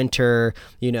York in the winter,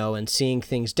 and seeing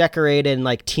things decorated and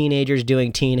like teenagers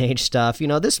doing teenage stuff,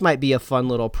 this might be a fun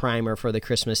little primer for the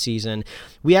Christmas season.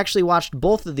 We actually watched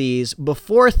both of these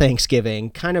before Thanksgiving,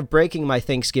 kind of breaking my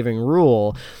Thanksgiving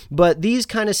rule, but these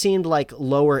kind of seemed like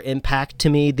lower impact to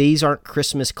me. These aren't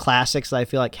Christmas classics that I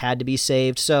feel like had to be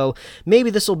saved, so maybe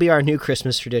this will be our new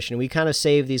Christmas tradition. We kind of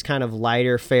save these kind of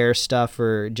lighter fare stuff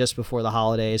for just before the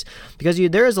holidays, because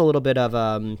there is a little bit of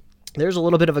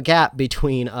a gap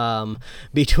between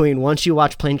once you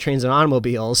watch Planes, Trains, and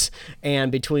Automobiles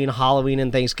and between Halloween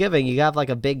and Thanksgiving. You have like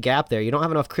a big gap there. You don't have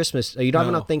enough have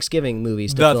enough Thanksgiving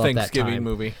movies to fill up that time. The Thanksgiving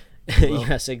movie.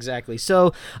 Yes, exactly.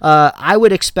 So I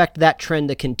would expect that trend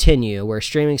to continue, where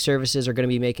streaming services are going to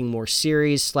be making more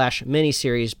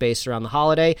series/miniseries based around the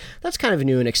holiday. That's kind of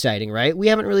new and exciting, right? We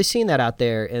haven't really seen that out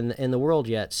there in the world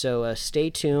yet. So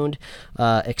stay tuned.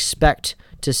 Expect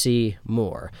to see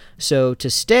more. So to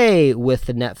stay with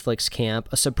the Netflix camp,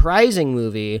 a surprising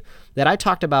movie that I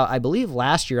talked about, I believe,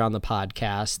 last year on the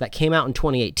podcast that came out in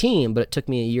 2018, but it took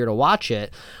me a year to watch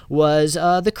it, was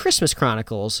The Christmas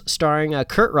Chronicles, starring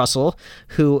Kurt Russell,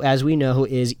 who, as we know,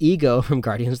 is Ego from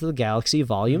Guardians of the Galaxy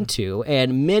Volume 2,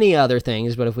 and many other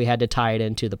things, but if we had to tie it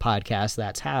into the podcast,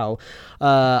 that's how.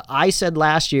 I said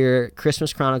last year,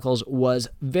 Christmas Chronicles was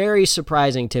very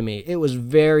surprising to me. It was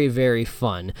very, very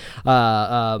fun.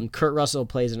 Kurt Russell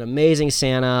plays an amazing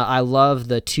Santa. I love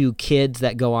the 2 kids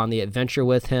that go on the adventure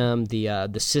with him. The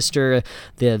sister,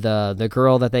 the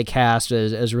girl that they cast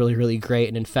is really, really great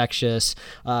and infectious.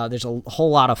 There's a whole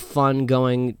lot of fun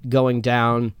going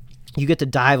down. You get to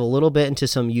dive a little bit into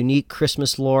some unique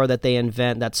Christmas lore that they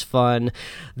invent. That's fun.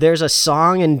 There's a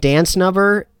song and dance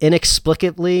number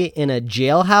inexplicably in a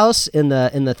jailhouse in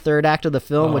the third act of the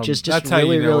film, which is just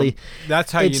really.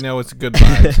 That's how you know it's a good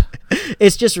vibe.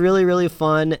 It's just really, really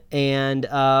fun, and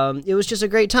it was just a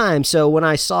great time. So when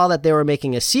I saw that they were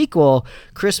making a sequel,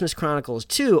 Christmas Chronicles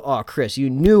 2, oh, Chris, you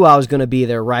knew I was going to be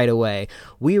there right away.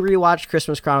 We rewatched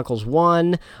Christmas Chronicles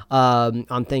 1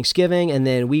 on Thanksgiving, and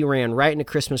then we ran right into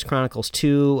Christmas Chronicles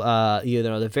 2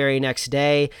 the very next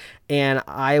day. And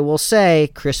I will say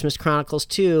Christmas Chronicles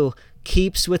 2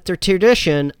 keeps with their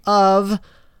tradition of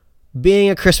being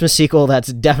a Christmas sequel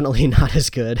that's definitely not as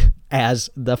good as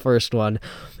the first one,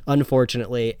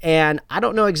 unfortunately. And I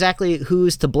don't know exactly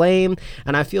who's to blame,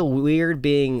 and I feel weird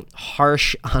being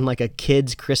harsh on like a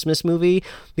kid's Christmas movie,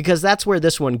 because that's where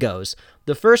this one goes.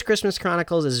 The first Christmas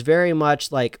Chronicles is very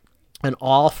much like an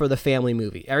all for the family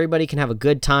movie. Everybody can have a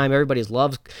good time. Everybody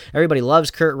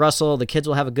loves Kurt Russell. The kids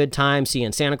will have a good time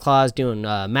seeing Santa Claus doing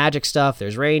magic stuff.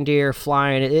 There's reindeer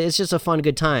flying. It's just a fun,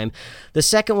 good time. The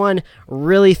second one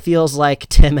really feels like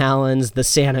Tim Allen's The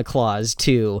Santa Claus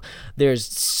 2. There's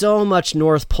so much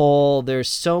North Pole. There's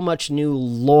so much new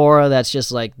lore that's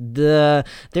just like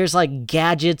there's like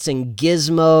gadgets and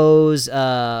gizmos.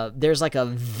 There's like a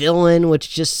villain,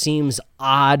 which just seems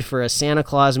odd for a Santa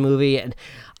Claus movie. And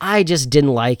I just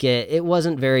didn't like it. It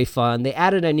wasn't very fun. They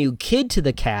added a new kid to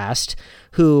the cast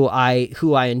who I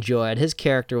enjoyed. His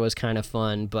character was kind of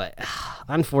fun, but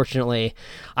unfortunately,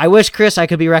 I wish, Chris, I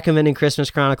could be recommending Christmas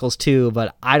Chronicles 2,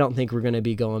 but I don't think we're going to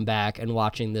be going back and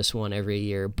watching this one every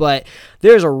year. But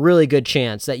there's a really good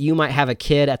chance that you might have a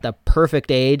kid at the perfect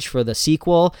age for the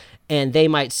sequel, and they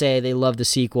might say they love the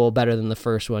sequel better than the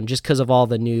first one just because of all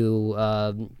the new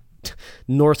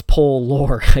North Pole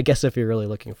lore, I guess, if you're really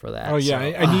looking for that. Oh yeah,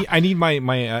 so, I need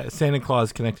my Santa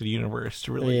Claus connected universe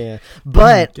to really.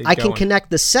 But I can connect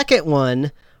the second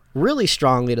one really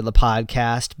strongly to the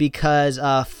podcast because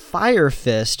Fire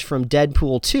Fist from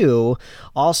Deadpool 2,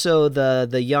 also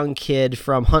the young kid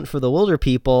from Hunt for the Wilder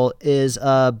People, is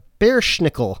Bear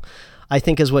Schnickel, I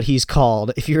think is what he's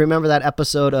called. If you remember that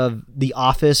episode of The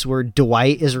Office where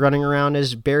Dwight is running around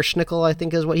as Bear Schnickel, I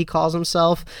think is what he calls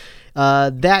himself.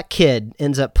 That kid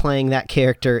ends up playing that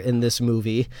character in this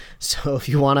movie. So if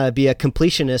you want to be a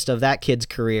completionist of that kid's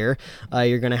career,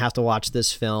 you're going to have to watch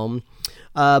this film.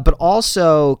 But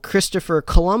also, Christopher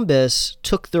Columbus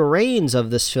took the reins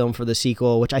of this film for the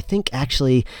sequel, which I think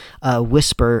actually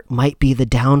whisper might be the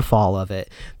downfall of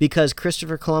it, because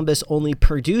Christopher Columbus only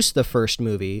produced the first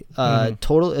movie. A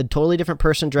totally different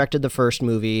person directed the first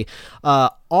movie.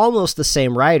 Almost the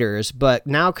same writers, but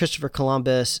now Christopher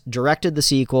Columbus directed the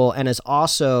sequel and is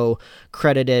also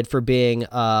credited for being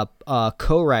a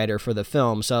co-writer for the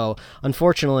film. So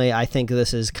unfortunately, I think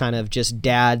this is kind of just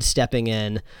dad stepping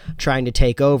in, trying to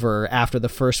take over after the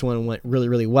first one went really,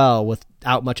 really well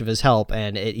without much of his help,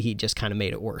 and he just kind of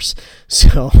made it worse.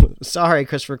 So sorry,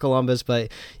 Christopher Columbus, but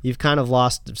you've kind of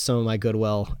lost some of my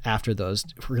goodwill after those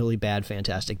really bad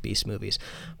Fantastic Beasts movies.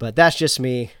 But that's just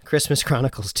me. Christmas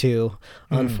Chronicles 2,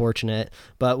 unfortunate.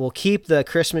 But we'll keep the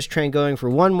Christmas train going for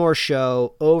one more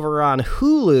show. Over on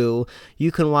Hulu,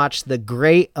 you can watch The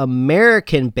Great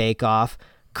American Bake Off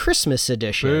Christmas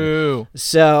edition. Boo.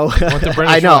 So the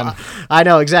British I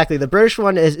know exactly. The British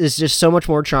one is just so much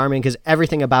more charming because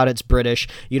everything about it's British.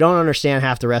 You don't understand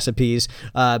half the recipes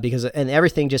and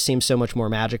everything just seems so much more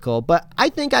magical. But I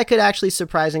think I could actually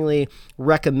surprisingly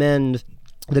recommend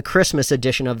the Christmas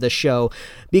edition of the show,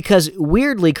 because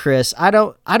weirdly, Chris, I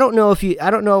don't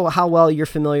know how well you're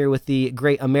familiar with the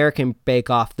Great American Bake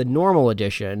Off, the normal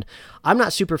edition. I'm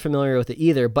not super familiar with it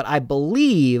either, but I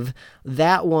believe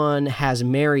that one has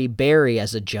Mary Berry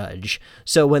as a judge.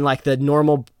 So when like the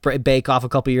normal Bake Off a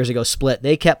couple years ago split,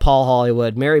 they kept Paul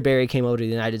Hollywood. Mary Berry came over to the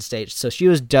United States, so she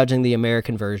was judging the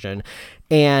American version.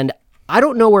 And I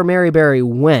don't know where Mary Berry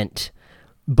went,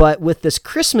 but with this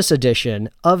Christmas edition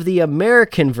of the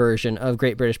American version of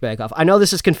Great British Bake Off, I know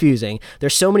this is confusing.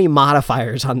 There's so many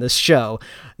modifiers on this show.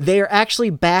 They are actually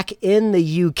back in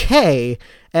the UK,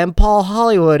 and Paul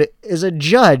Hollywood is a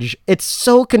judge. It's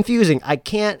so confusing. I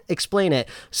can't explain it.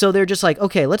 So they're just like,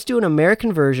 okay, let's do an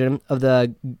American version of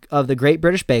the Great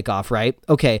British Bake Off, right?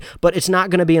 Okay, but it's not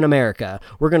going to be in America.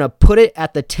 We're going to put it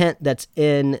at the tent that's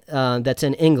in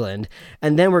England,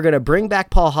 and then we're going to bring back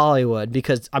Paul Hollywood,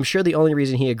 because I'm sure the only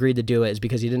reason he agreed to do it is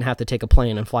because he didn't have to take a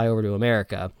plane and fly over to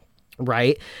America.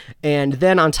 Right. And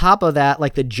then on top of that,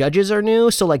 like the judges are new.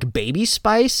 So like Baby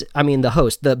Spice,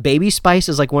 the Baby Spice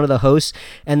is like one of the hosts.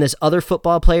 And this other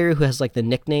football player who has like the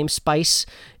nickname Spice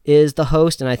is the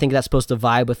host, and I think that's supposed to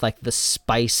vibe with like the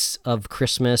spice of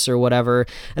Christmas or whatever.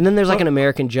 And then there's like an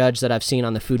American judge that I've seen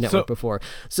on the Food Network before.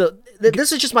 So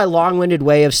this is just my long-winded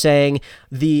way of saying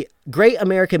the Great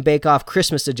American Bake Off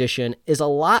Christmas Edition is a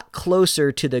lot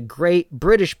closer to the Great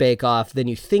British Bake Off than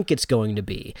you think it's going to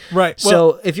be. Right.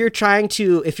 So if you're trying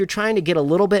to get a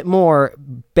little bit more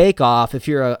Bake Off, if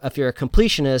you're a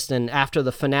completionist, and after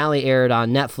the finale aired on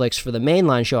Netflix for the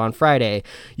mainline show on Friday,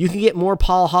 you can get more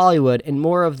Paul Hollywood and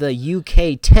more of the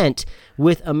UK tent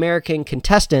with American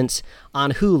contestants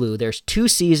on Hulu. There's 2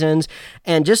 seasons,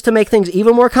 and just to make things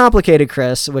even more complicated,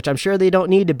 Chris, which I'm sure they don't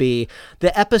need to be,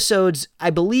 the episodes,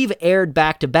 I believe, aired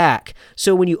back to back.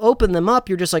 So when you open them up,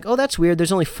 you're just like, oh, that's weird.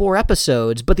 There's only 4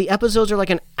 episodes, but the episodes are like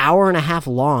an hour and a half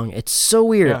long. It's so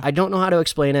weird. Yeah. I don't know how to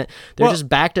explain it. They're just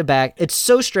back to back. It's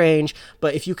so strange,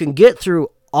 but if you can get through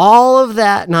all of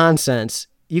that nonsense,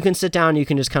 you can sit down and you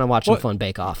can just kind of watch some fun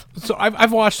Bake Off. So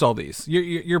I've watched all these.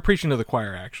 You're preaching to the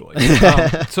choir, actually.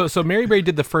 So Mary Berry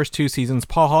did the first 2 seasons.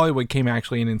 Paul Hollywood came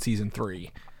actually in season 3.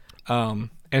 And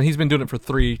he's been doing it for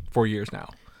 3-4 years now.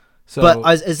 So,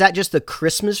 but is that just the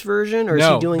Christmas version, or is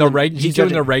he doing he's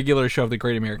doing the regular show of the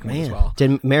Great American one as well?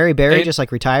 Did Mary Berry just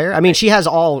like retire? I mean, she's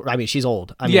old. I mean,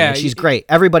 she's great.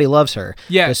 Everybody loves her.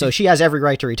 Yeah. So she has every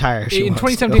right to retire. In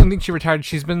 2017, I think she retired.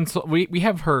 She's been. We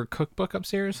have her cookbook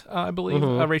upstairs, I believe.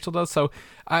 Rachel does. So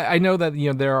I know that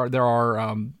there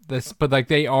are this, but like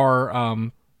they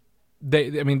are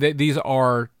these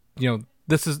are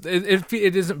this is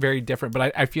it isn't very different,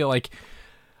 but I feel like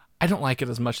I don't like it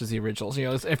as much as the originals.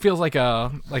 It feels like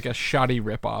a shoddy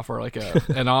ripoff or like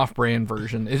an off-brand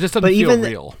version. It just doesn't feel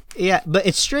real. Yeah, but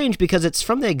it's strange because it's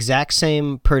from the exact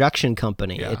same production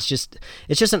company. Yeah. It's just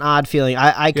an odd feeling.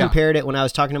 I compared it when I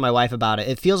was talking to my wife about it.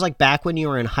 It feels like back when you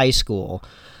were in high school,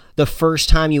 the first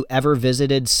time you ever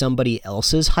visited somebody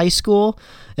else's high school,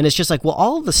 and it's just like, well,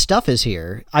 all of the stuff is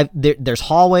here. There's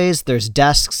hallways, there's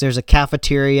desks, there's a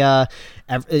cafeteria.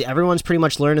 Everyone's pretty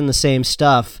much learning the same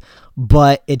stuff.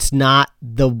 But it's not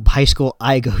the high school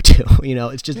I go to.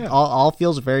 It's just all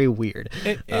feels very weird.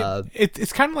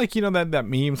 It's kind of like that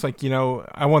meme. It's like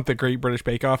I want the Great British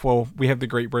Bake Off. Well, we have the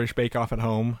Great British Bake Off at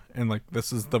home, and like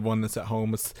this is the one that's at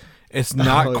home. It's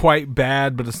not quite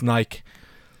bad, but it's like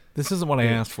this isn't what I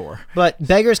asked for. But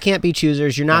beggars can't be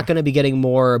choosers. You're not going to be getting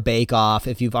more Bake Off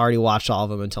if you've already watched all of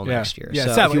them until next year. Yeah,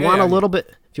 so sadly, if you want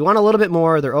a little bit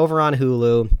more, they're over on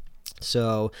Hulu.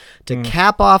 So to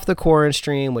cap off the quarantine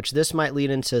stream, which this might lead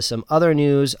into some other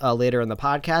news later in the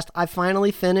podcast, I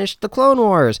finally finished the Clone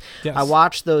Wars. Yes. I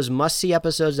watched those must-see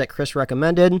episodes that Chris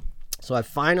recommended. So I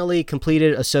finally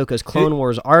completed Ahsoka's Clone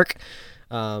Wars arc.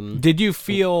 Did you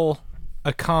feel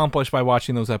accomplished by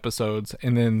watching those episodes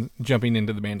and then jumping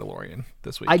into the Mandalorian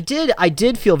this week? I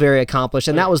did feel very accomplished,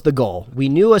 and that was the goal. We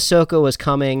knew Ahsoka was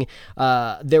coming.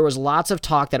 There was lots of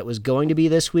talk that it was going to be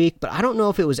this week, but I don't know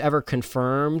if it was ever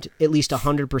confirmed, at least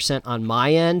 100% on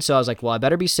my end. So I was like, well, I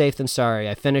better be safe than sorry.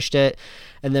 I finished it.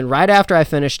 And then right after I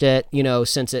finished it,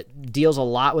 since it deals a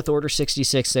lot with Order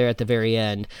 66 there at the very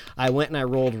end, I went and I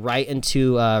rolled right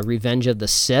into Revenge of the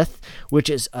Sith, which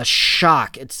is a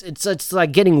shock. It's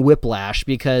like getting whiplash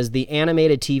because the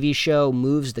animated TV show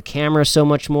moves the camera so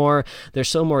much more. There's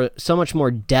so much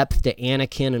more depth to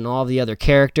Anakin and all the other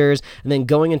characters. And then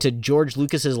going into George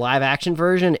Lucas's live action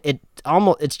version,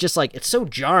 it's just like, it's so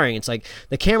jarring. It's like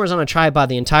the camera's on a tripod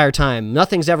the entire time.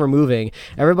 Nothing's ever moving.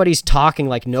 Everybody's talking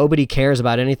like nobody cares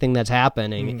about anything that's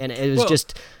happening. And it's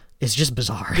just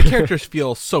bizarre. The characters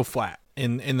feel so flat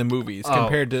in the movies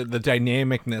compared to the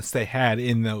dynamicness they had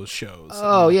in those shows.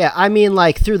 Oh, yeah. I mean,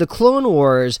 like, through the Clone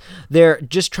Wars, they're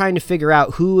just trying to figure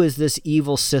out who is this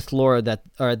evil Sith Lord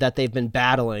that they've been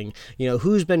battling.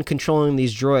 Who's been controlling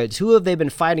these droids? Who have they been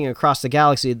fighting across the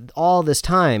galaxy all this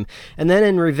time? And then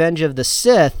in Revenge of the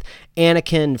Sith,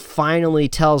 Anakin finally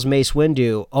tells Mace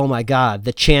Windu, oh my God,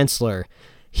 the Chancellor.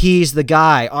 He's the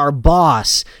guy, our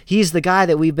boss. He's the guy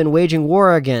that we've been waging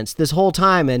war against this whole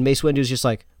time. And Mace Windu's just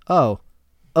like, oh,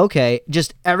 okay.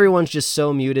 Just everyone's just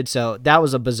so muted. So that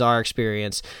was a bizarre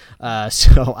experience.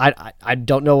 So I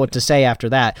don't know what to say after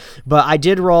that. But I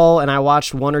did roll and I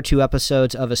watched 1 or 2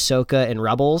 episodes of Ahsoka and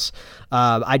Rebels.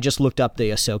 I just looked up the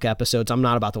Ahsoka episodes. I'm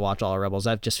not about to watch all of Rebels.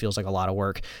 That just feels like a lot of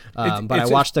work. But I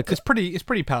watched It's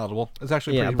pretty palatable. It's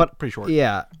actually pretty short.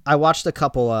 Yeah, I watched a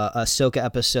couple Ahsoka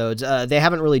episodes. They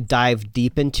haven't really dived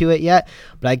deep into it yet,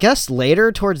 but I guess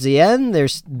later towards the end,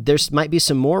 there's might be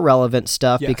some more relevant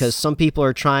stuff because some people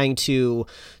are trying to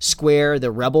square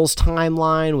the Rebels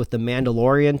timeline with the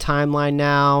Mandalorian timeline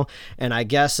now, and I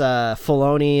guess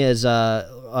Filoni is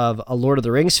of a Lord of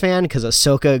the Rings fan because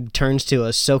Ahsoka turns to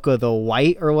Ahsoka the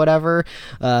White or whatever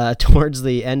towards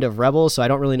the end of Rebels, so I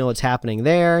don't really know what's happening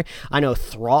there. I know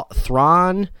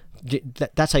Thrawn.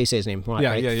 That's how you say his name,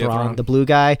 right? Yeah, Thrawn, the blue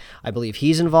guy. I believe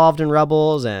he's involved in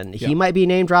Rebels, and he might be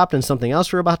name dropped in something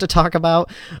else we're about to talk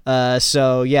about.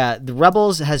 So yeah, the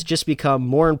Rebels has just become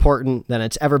more important than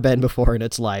it's ever been before in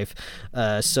its life.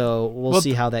 So we'll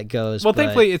see how that goes. Well,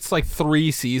 thankfully, it's like 3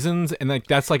 seasons, and like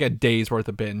that's like a day's worth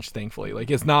of binge. Thankfully,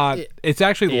 like it's not. It's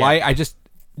actually light.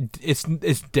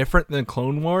 It's different than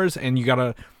Clone Wars, and you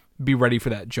gotta be ready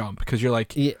for that jump because you're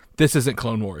like, this isn't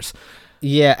Clone Wars.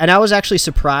 Yeah, and I was actually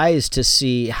surprised to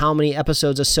see how many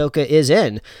episodes Ahsoka is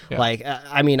in. Yeah. Like,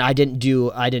 I mean, I didn't do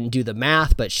the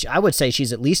math, but I would say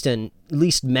she's at least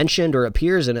mentioned or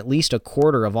appears in at least a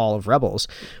quarter of all of Rebels,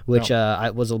 which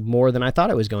was more than I thought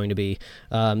it was going to be.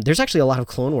 There's actually a lot of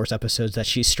Clone Wars episodes that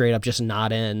she's straight up just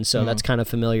not in, so that's kind of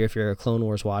familiar if you're a Clone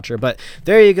Wars watcher. But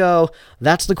there you go.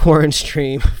 That's the Quarren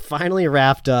Stream. Finally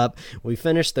wrapped up. We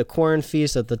finished the Quarren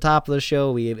Feast at the top of the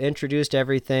show. We have introduced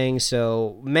everything.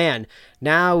 So, man,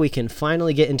 now we can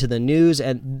finally get into the news,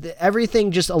 and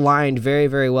everything just aligned very,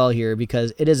 very well here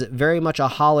because it is very much a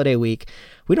holiday week.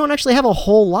 We don't actually have a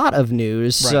whole lot of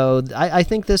news, right. So I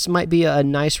think this might be a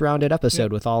nice rounded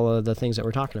episode with all of the things that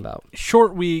we're talking about.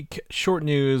 Short week, short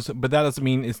news, but that doesn't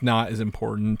mean it's not as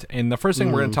important. And the first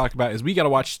thing we're going to talk about is we got to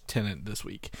watch Tenet this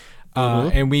week.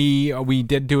 And we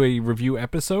did do a review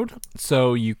episode,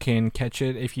 so you can catch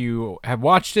it if you have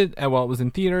watched it while it was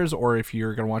in theaters, or if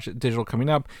you're going to watch it digital coming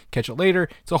up, catch it later.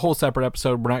 It's a whole separate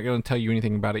episode. We're not going to tell you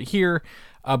anything about it here,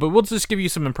 but we'll just give you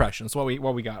some impressions, what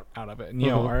we got out of it, and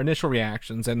our initial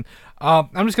reactions. And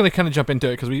I'm just going to kind of jump into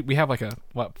it because we have like a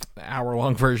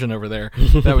hour-long version over there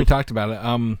that we talked about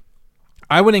it.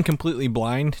 I went in completely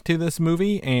blind to this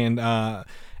movie, and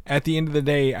at the end of the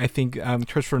day, I think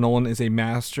Christopher Nolan is a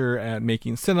master at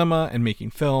making cinema and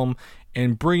making film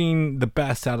and bringing the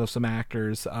best out of some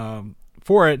actors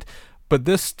for it. But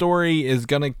this story is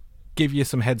going to give you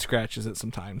some head scratches at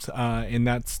sometimes. And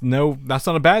that's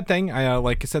not a bad thing.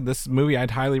 Like I said, this movie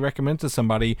I'd highly recommend to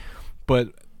somebody. But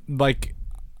like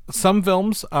some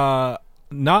films,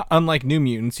 not unlike New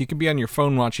Mutants, you can be on your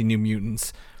phone watching New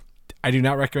Mutants. I do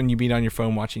not recommend you be on your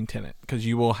phone watching Tenet because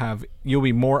you'll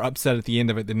be more upset at the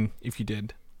end of it than if you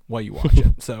did while you watch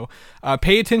it. So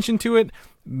pay attention to it.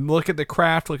 Look at the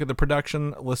craft, look at the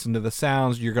production, listen to the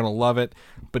sounds. You're going to love it,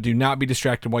 but do not be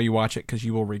distracted while you watch it because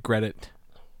you will regret it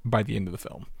by the end of the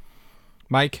film.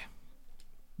 Mike,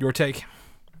 your take?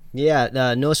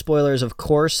 Yeah, no spoilers, of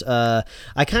course. I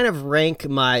kind of rank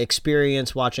my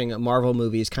experience watching Marvel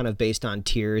movies kind of based on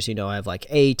tiers. You know, I have like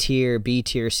A tier, B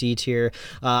tier, C tier.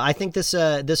 I think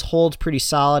this holds pretty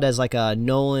solid as like a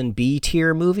Nolan B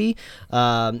tier movie.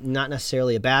 Not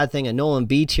necessarily a bad thing. A Nolan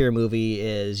B tier movie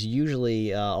is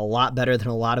usually a lot better than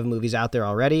a lot of movies out there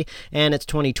already. And it's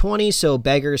 2020, so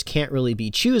beggars can't really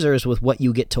be choosers with what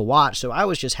you get to watch. So I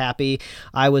was just happy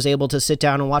I was able to sit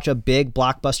down and watch a big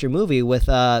blockbuster movie with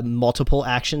multiple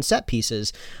action set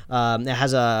pieces. It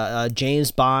has a James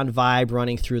Bond vibe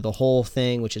running through the whole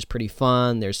thing, which is pretty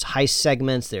fun. There's heist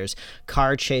segments, there's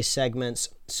car chase segments.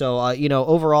 So,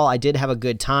 overall, I did have a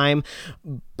good time,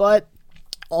 but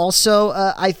also,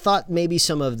 I thought maybe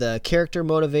some of the character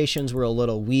motivations were a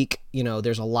little weak. You know,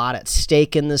 there's a lot at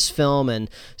stake in this film, and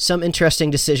some interesting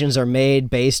decisions are made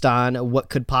based on what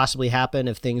could possibly happen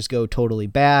if things go totally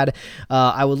bad.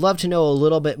 I would love to know a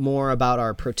little bit more about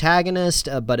our protagonist,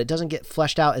 but it doesn't get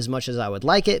fleshed out as much as I would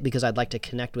like it because I'd like to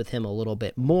connect with him a little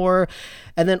bit more.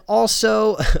 And then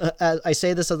also, I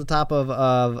say this at the top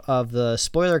of the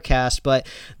spoiler cast, but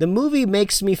the movie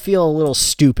makes me feel a little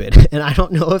stupid, and I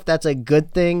don't know if that's a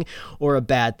good thing or a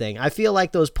bad thing. I feel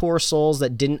like those poor souls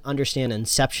that didn't understand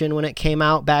Inception when it came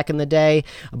out back in the day,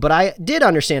 but I did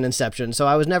understand Inception, so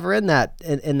I was never in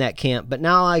that camp. But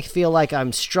now I feel like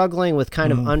I'm struggling with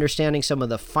kind of understanding some of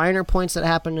the finer points that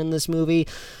happen in this movie.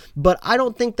 But I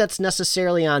don't think that's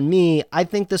necessarily on me. I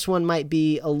think this one might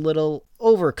be a little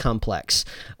over complex,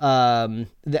 and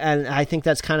I think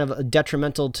that's kind of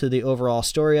detrimental to the overall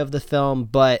story of the film.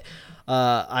 But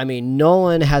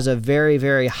Nolan has a very,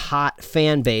 very hot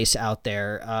fan base out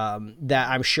there that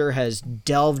I'm sure has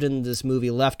delved into this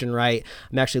movie left and right.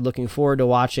 I'm actually looking forward to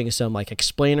watching some like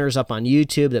explainers up on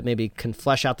YouTube that maybe can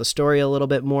flesh out the story a little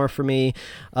bit more for me.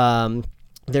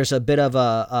 There's a bit of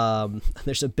a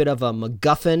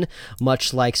MacGuffin,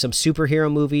 much like some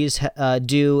superhero movies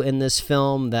do in this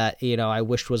film that I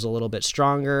wished was a little bit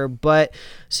stronger. But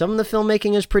some of the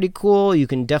filmmaking is pretty cool. You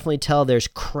can definitely tell there's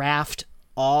craft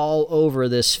all over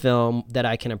this film that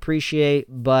I can appreciate,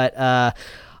 but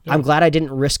I'm glad I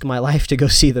didn't risk my life to go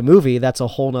see the movie. That's a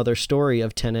whole nother story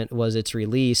of Tenet, was its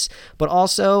release. But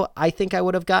also, I think I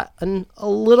would have gotten a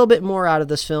little bit more out of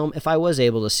this film if I was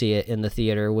able to see it in the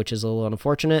theater, which is a little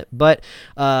unfortunate. But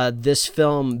this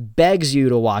film begs you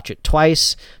to watch it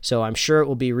twice, so I'm sure it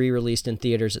will be re-released in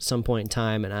theaters at some point in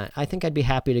time, and I think I'd be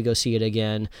happy to go see it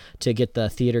again to get the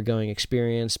theater-going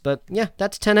experience. But yeah,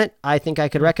 that's Tenet. I think I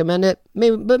could recommend it,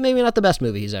 but maybe not the best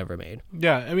movie he's ever made.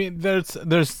 Yeah, I mean,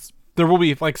 there will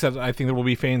be, like I said, I think there will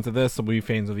be fans of this, there will be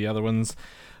fans of the other ones,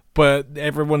 but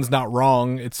everyone's not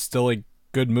wrong. It's still a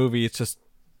good movie. It's just,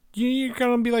 you're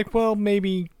gonna be like, well,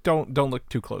 maybe don't look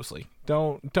too closely.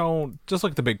 Don't just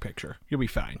look at the big picture. You'll be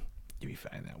fine. You'll be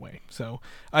fine that way. So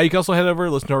you can also head over,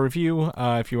 listen to our review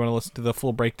if you want to listen to the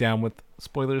full breakdown with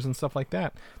spoilers and stuff like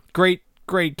that. Great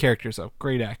characters though,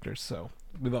 great actors. So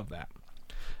we love that.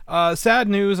 Sad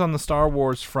news on the Star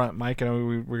Wars front, Mike. I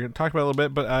know we're going to talk about it a little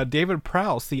bit, but David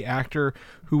Prowse, the actor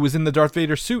who was in the Darth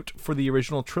Vader suit for the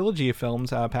original trilogy of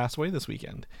films, passed away this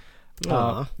weekend.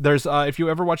 There's if you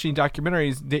ever watch any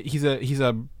documentaries, he's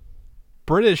a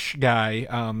British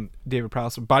guy, David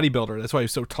Prowse, a bodybuilder. That's why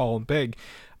he's so tall and big.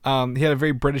 He had a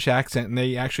very British accent, and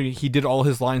he did all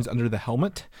his lines under the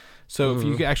helmet. So if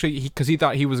you could actually, because he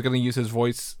thought he was going to use his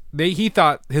voice, he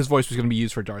thought his voice was going to be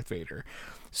used for Darth Vader.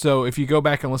 So if you go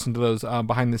back and listen to those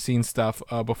behind-the-scenes stuff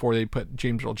before they put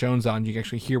James Earl Jones on, you can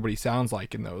actually hear what he sounds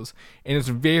like in those, and it's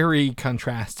very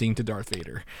contrasting to Darth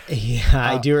Vader. Yeah,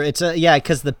 I do. It's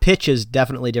because the pitch is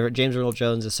definitely different. James Earl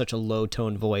Jones is such a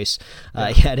low-toned voice.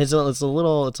 It's a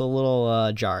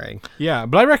little jarring. Yeah,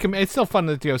 but I recommend. It's still fun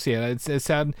to go see it. It's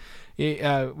sad.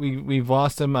 We've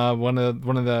lost him, one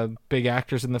of the big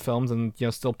actors in the films, and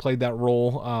still played that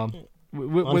role.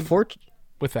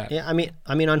 With that. Yeah, I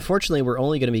mean, unfortunately, we're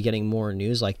only going to be getting more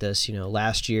news like this.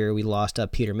 Last year we lost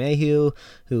Peter Mayhew,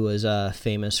 who was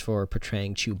famous for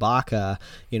portraying Chewbacca.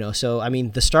 So I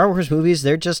mean, the Star Wars movies,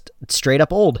 they're just straight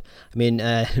up old. I mean,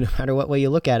 no matter what way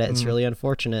you look at it, it's really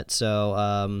unfortunate.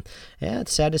 So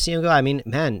it's sad to see him go. I mean,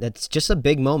 man, that's just a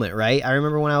big moment, right? I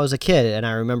remember when I was a kid, and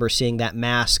I remember seeing that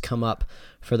mask come up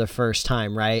for the first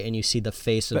time, right? And you see the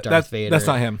face of Darth Vader. That's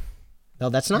not him. No,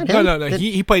 that's not him. No.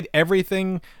 He played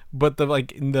everything but the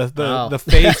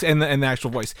face and the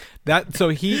actual voice.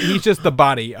 He's just the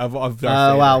body of Darth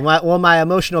Vader. Wow. My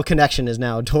emotional connection is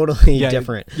now totally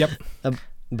different. Yep.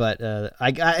 But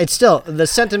it's still, the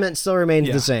sentiment still remains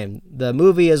the same. The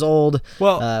movie is old.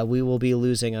 Well, we will be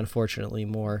losing, unfortunately,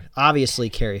 more. Obviously,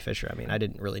 Carrie Fisher. I mean, I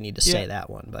didn't really need to say that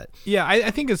one, but yeah,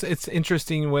 I think it's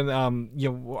interesting when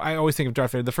I always think of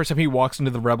Darth Vader. The first time he walks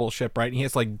into the Rebel ship, right, and he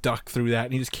has to like duck through that,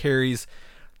 and he just carries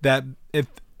that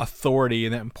authority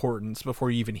and that importance before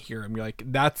you even hear him. You're like,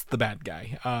 that's the bad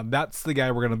guy. That's the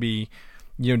guy we're gonna be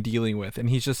dealing with, and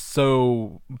he's just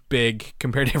so big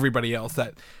compared to everybody else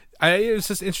that. It was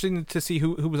just interesting to see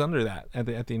who was under that at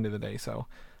the end of the day. So,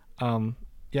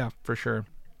 yeah, for sure.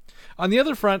 On the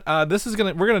other front, we're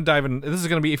gonna dive in. This is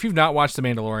gonna be, if you've not watched The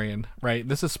Mandalorian, right?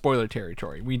 This is spoiler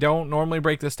territory. We don't normally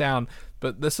break this down,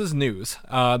 but this is news.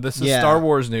 This is Star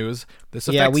Wars news. This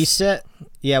affects... we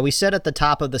said at the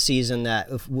top of the season that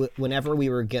whenever we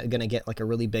were gonna get like a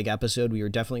really big episode, we were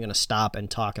definitely gonna stop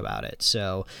and talk about it.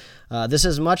 So this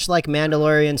is much like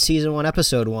Mandalorian season 1,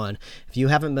 episode 1. If you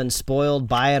haven't been spoiled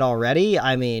by it already,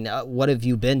 I mean, what have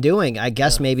you been doing? I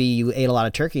guess maybe you ate a lot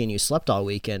of turkey and you slept all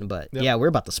weekend, but we're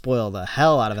about to spoil the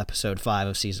hell out of episode 5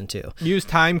 of season 2. Use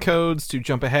time codes to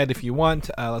jump ahead if you want.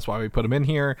 That's why we put them in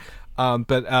here.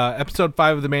 But episode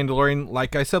 5 of The Mandalorian,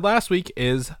 like I said last week,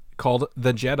 is called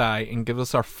The Jedi, and gives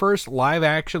us our first live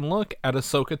action look at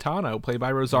Ahsoka Tano, played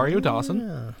by Rosario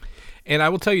Dawson. And I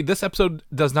will tell you, this episode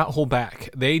does not hold back.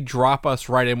 They drop us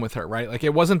right in with her, right? Like,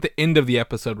 it wasn't the end of the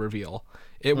episode reveal.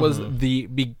 It was the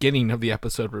beginning of the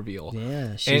episode reveal.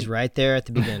 Yeah, she's right there at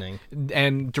the beginning.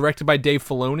 And directed by Dave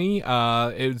Filoni.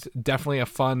 It was definitely a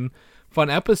fun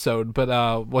episode,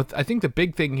 but what I think the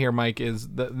big thing here, Mike, is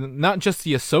not just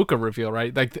the Ahsoka reveal,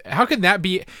 right? Like, how could that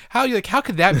be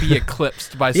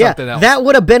eclipsed by something else? That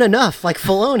would have been enough. Like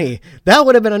Filoni, that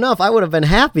would have been enough. I would have been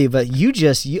happy, but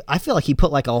I feel like he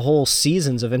put like a whole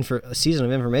season of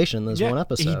information in this one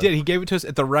episode. He did. He gave it to us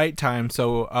at the right time.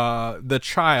 So the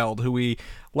child, who we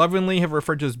lovingly have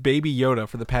referred to as Baby Yoda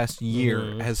for the past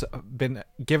year, has been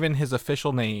given his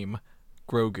official name,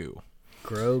 Grogu.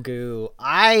 Grogu.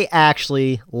 I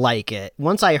actually like it.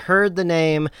 Once I heard the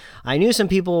name, I knew some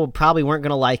people probably weren't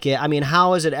going to like it. I mean,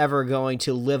 how is it ever going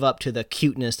to live up to the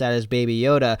cuteness that is Baby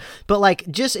Yoda? But like,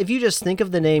 just if you just think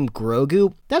of the name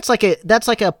Grogu, that's like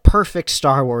a perfect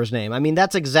Star Wars name. I mean,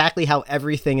 that's exactly how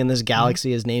everything in this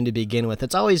galaxy is named to begin with.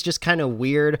 It's always just kind of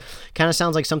weird. Kind of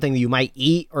sounds like something that you might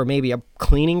eat, or maybe a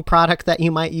cleaning product that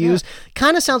you might use.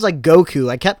 Kind of sounds like Goku.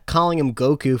 I kept calling him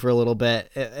Goku for a little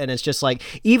bit, and it's just like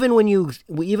even when you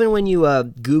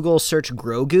Google search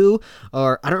Grogu,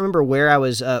 or I don't remember where I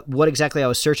was, what exactly I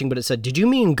was searching, but it said, "Did you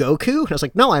mean Goku?" And I was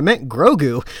like, "No, I meant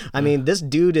Grogu." I mean, this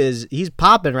dude he's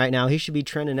popping right now. He should be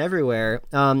trending everywhere.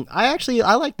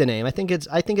 I like the name. I think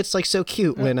it's like so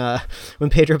cute when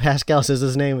Pedro Pascal says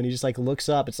his name and he just like looks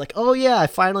up. It's like, oh yeah, I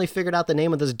finally figured out the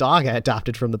name of this dog I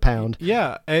adopted from the pound.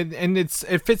 Yeah, and it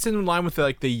fits in line with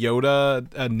the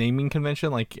Yoda naming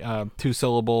convention, like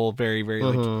 2-syllable, very very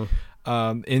like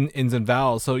ins and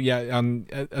vowels. So yeah,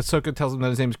 Ahsoka tells him that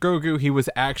his name's Grogu. He was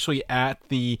actually at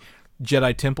the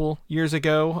Jedi Temple years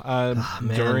ago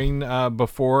during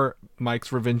before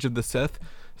Mike's Revenge of the Sith.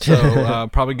 So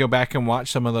probably go back and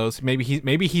watch some of those. Maybe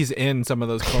he's in some of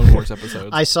those Clone Wars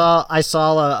episodes. I saw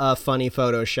a funny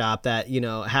Photoshop that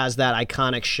has that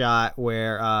iconic shot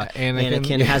where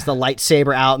Anakin has the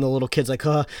lightsaber out and the little kid's like,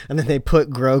 and then they put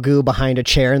Grogu behind a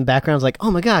chair in the background. It's like, oh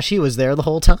my gosh, he was there the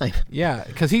whole time. Yeah,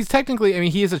 because he's technically, I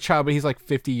mean, he is a child, but he's like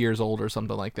 50 years old or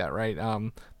something like that, right?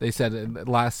 They said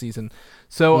last season.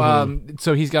 So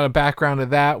so he's got a background of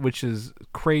that, which is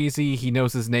crazy. He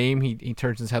knows his name. He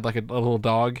turns his head like a little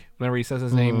dog whenever he says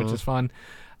his name, which is fun.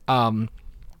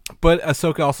 But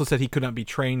Ahsoka also said he could not be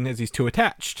trained as he's too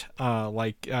attached,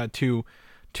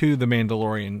 to the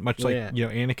Mandalorian, much like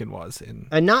Anakin was.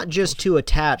 And not just too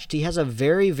attached. He has a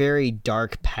very, very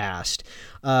dark past.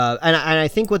 And I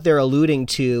think what they're alluding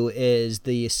to is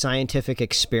the scientific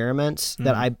experiments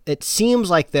that it seems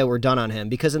like they were done on him,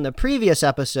 because in the previous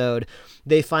episode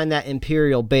they find that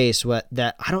Imperial base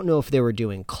that I don't know if they were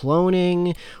doing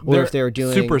cloning or if they were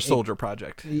doing super soldier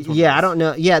project. Yeah, I don't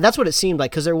know. Yeah, that's what it seemed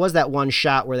like, because there was that one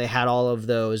shot where they had all of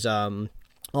those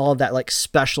all of that like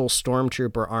special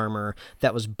stormtrooper armor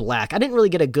that was black. I didn't really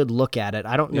get a good look at it.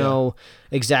 I don't know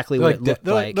exactly what it looked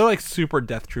like. They're like super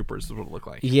death troopers is what it looked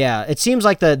like. Yeah, it seems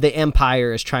like the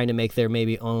Empire is trying to make their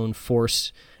maybe own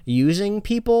force using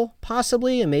people,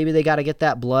 possibly, and maybe they got to get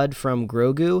that blood from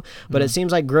Grogu. But it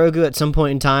seems like Grogu at some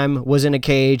point in time was in a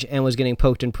cage and was getting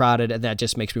poked and prodded, and that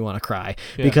just makes me want to cry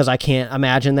because I can't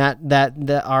imagine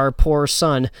that our poor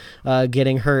son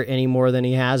getting hurt any more than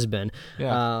he has been.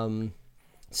 Yeah.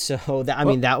 So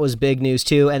that was big news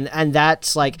too, and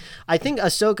that's like, I think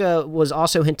Ahsoka was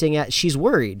also hinting at she's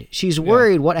worried. She's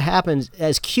worried what happens.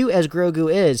 As cute as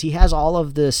Grogu is, he has all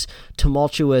of this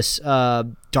tumultuous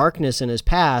darkness in his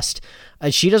past.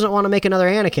 She doesn't want to make another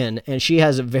Anakin, and she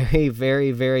has a very,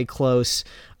 very, very close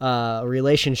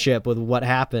relationship with what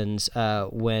happens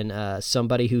when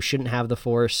somebody who shouldn't have the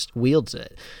Force wields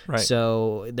it. Right.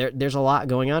 So there's a lot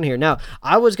going on here. Now,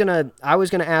 I was gonna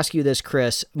ask you this,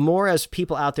 Chris, more as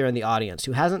people out there in the audience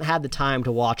who hasn't had the time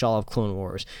to watch all of Clone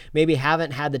Wars, maybe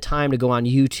haven't had the time to go on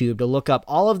YouTube to look up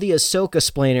all of the Ahsoka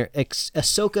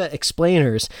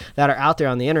explainers that are out there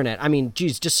on the internet. I mean,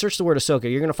 geez, just search the word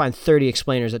Ahsoka. You're gonna find 30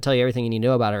 explainers that tell you everything you need to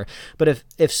know about her. But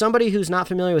if somebody who's not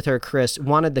familiar with her, Chris,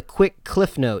 wanted the quick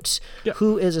cliff notes,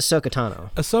 who is Ahsoka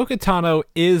Tano? Ahsoka Tano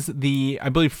is the, I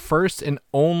believe, first and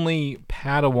only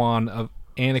Padawan of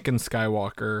Anakin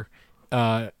Skywalker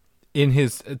in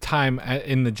his time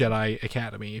in the Jedi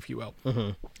Academy, if you will.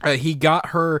 He got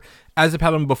her as a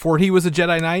Padawan before he was a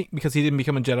Jedi Knight, because he didn't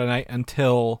become a Jedi Knight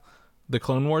until the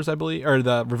Clone Wars, I believe, or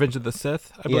the Revenge of the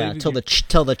Sith, I believe. Yeah,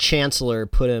 till the Chancellor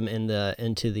put him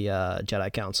into the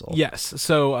Jedi Council. Yes,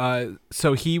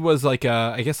 so he was like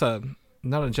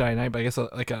not a Jedi Knight, but I guess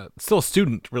still a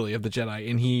student really of the Jedi,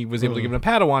 and he was able to give him a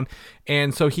Padawan,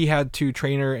 and so he had to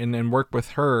train her and work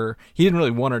with her. He didn't really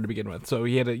want her to begin with, so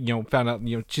he had to found out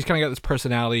she's kind of got this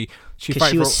personality. She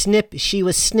was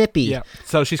snippy. Yeah,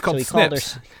 so she's called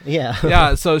Snips.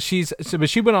 Yeah. So but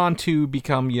she went on to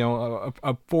become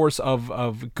a force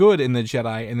of good in the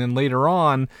Jedi, and then later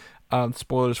on,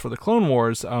 spoilers for the Clone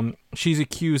Wars, she's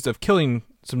accused of killing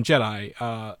some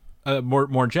Jedi.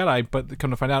 More Jedi, but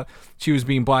come to find out she was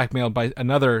being blackmailed by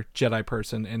another Jedi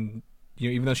person, and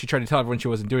even though she tried to tell everyone she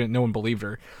wasn't doing it, no one believed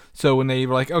her. So when they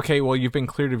were like, okay, well, you've been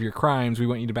cleared of your crimes, we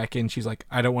want you to back in, she's like,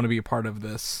 I don't want to be a part of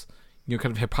this kind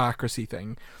of hypocrisy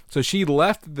thing. So she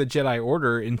left the Jedi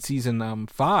Order in season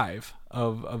 5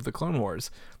 of the Clone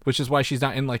Wars, which is why she's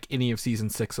not in like any of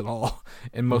season 6 at all,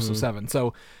 and most of 7.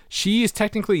 So she is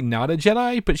technically not a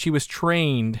Jedi, but she was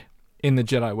trained in the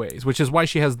Jedi ways, which is why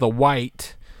she has the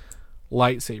white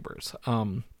lightsabers.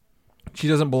 She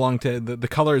doesn't belong to the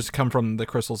colors come from the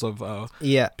crystals of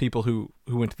people who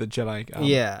went to the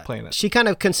Jedi planet. She kind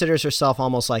of considers herself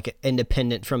almost like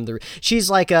independent from the. She's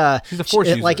a Force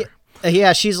user.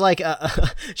 She's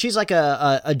like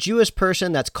a Jewish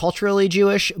person that's culturally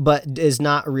Jewish, but is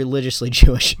not religiously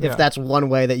Jewish, if that's one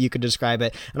way that you could describe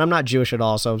it. And I'm not Jewish at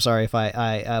all, so I'm sorry if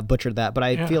I butchered that. But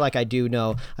I feel like I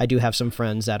do have some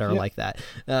friends that are like that.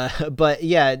 But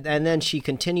yeah, and then she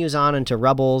continues on into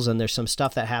Rebels, and there's some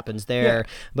stuff that happens there.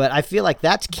 Yeah. But I feel like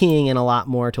that's keying in a lot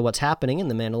more to what's happening in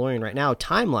The Mandalorian right now,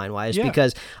 timeline-wise,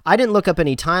 because I didn't look up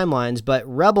any timelines, but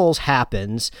Rebels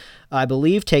happens, I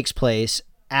believe takes place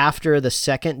after the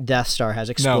second Death Star has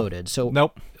exploded.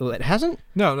 Nope. It hasn't?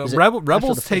 No.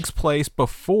 Rebels takes place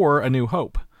before A New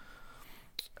Hope.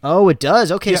 Oh, it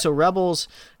does? Okay, so Rebels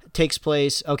takes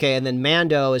place, and then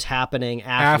Mando is happening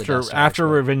after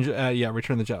Revenge,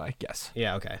 Return of the Jedi, yes.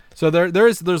 Yeah, okay. So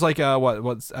there's like,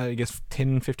 what's I guess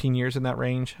 10, 15 years in that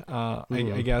range,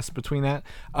 I guess, between that.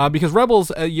 Because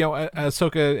Rebels,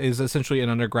 Ahsoka is essentially an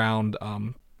underground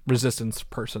resistance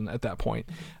person at that point,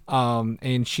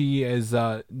 and she is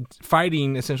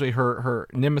fighting essentially her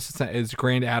nemesis is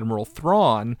Grand Admiral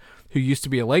Thrawn, who used to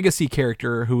be a legacy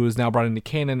character who is now brought into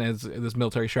canon as this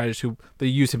military strategist who they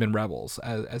use him in Rebels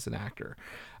as an actor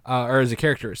or as a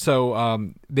character.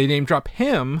 So they name drop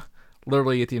him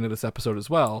literally at the end of this episode as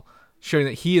well, showing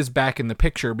that he is back in the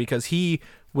picture because he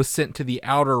was sent to the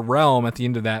Outer Realm at the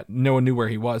end of that. No one knew where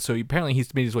he was, so apparently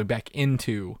he's made his way back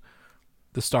into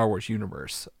the Star Wars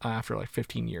universe after like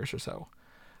 15 years or so.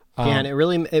 And it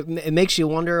really it makes you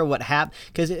wonder what happened,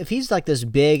 because if he's like this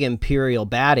big Imperial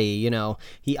baddie,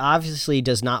 he obviously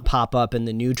does not pop up in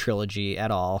the new trilogy at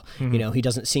all. Mm-hmm. He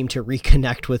doesn't seem to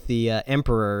reconnect with the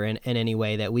Emperor in any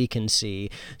way that we can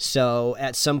see. So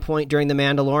at some point during The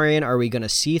Mandalorian, are we going to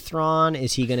see Thrawn?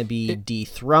 Is he going to be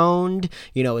dethroned?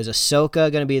 Is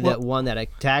Ahsoka going to be the one that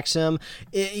attacks him?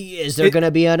 Is there going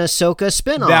to be an Ahsoka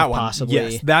spinoff that one, possibly?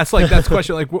 Yes, that's the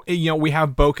question. Like, we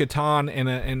have Bo-Katan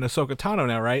and Ahsoka Tano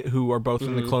now, right? Who are both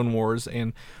in the Clone Wars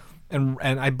and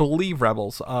I believe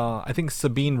Rebels. I think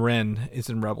Sabine Wren is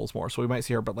in Rebels more, so we might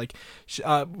see her. But like,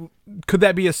 could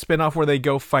that be a spinoff where they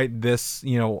go fight this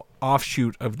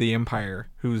offshoot of the Empire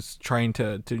who's trying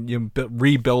to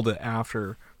rebuild it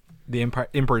after the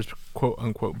Emperor's quote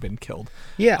unquote been killed?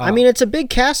 Yeah, I mean, it's a big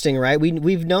casting, right?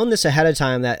 We've known this ahead of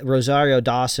time that Rosario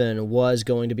Dawson was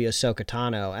going to be Ahsoka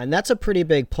Tano, and that's a pretty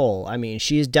big pull. I mean,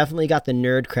 she's definitely got the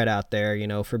nerd cred out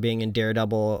there, for being in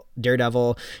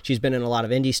Daredevil. She's been in a lot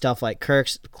of indie stuff like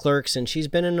Clerks, and she's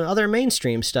been in other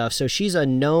mainstream stuff, so she's a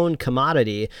known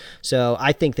commodity. So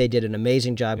I think they did an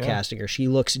amazing job casting her. She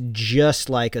looks just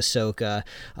like Ahsoka.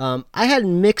 I had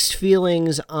mixed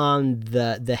feelings on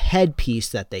the headpiece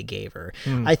that they gave her.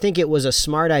 I think it was a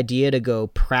smart idea to go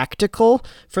practical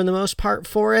for the most part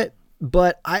for it,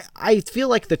 but I feel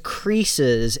like the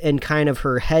creases and kind of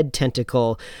her head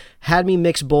tentacle had me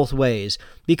mix both ways,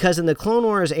 because in the Clone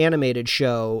Wars animated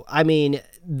show, I mean,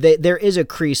 there is a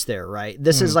crease there, right?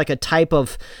 This is like a type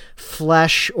of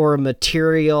flesh or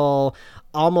material,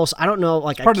 almost, I don't know,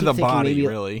 like it's part of the body,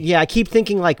 really. Yeah, I keep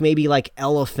thinking like maybe like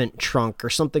elephant trunk or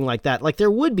something like that. Like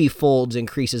there would be folds and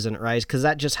creases in it, right? Because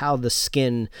that's just how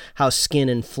skin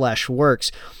and flesh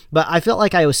works. But I felt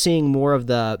like I was seeing more of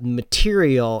the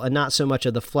material and not so much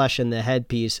of the flesh in the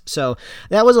headpiece. So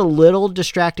that was a little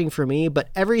distracting for me, but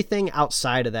everything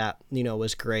outside of that,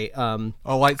 was great.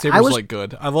 Lightsabers look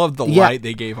good. I love the light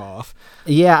they gave off.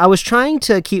 Yeah, I was trying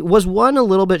to was one a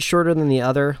little bit shorter than the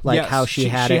other, like how she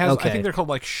had it? Okay. I think they're called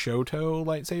like Shoto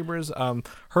lightsabers.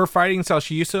 Her fighting style,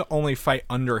 she used to only fight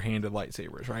underhanded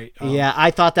lightsabers, right? Yeah,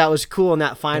 I thought that was cool in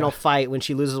that final fight when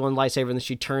she loses one lightsaber and then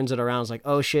she turns it around. It's like,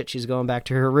 oh shit, she's going back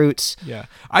to her roots. Yeah,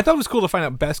 I thought it was cool to find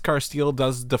out Beskar steel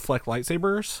does deflect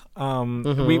lightsabers.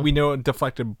 We know it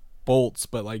deflected bolts,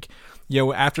 but like,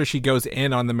 after she goes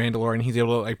in on the Mandalorian, he's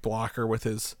able to like block her with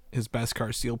his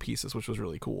Beskar steel pieces, which was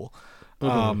really cool.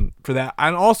 For that.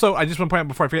 And also, I just want to point out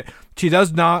before I forget, she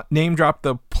does not name drop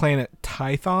the planet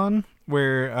Tython,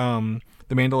 where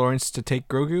the Mandalorian's to take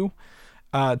Grogu.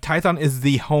 Tython is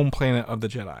the home planet of the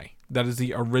Jedi. That is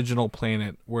the original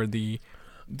planet where the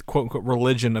quote unquote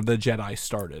religion of the Jedi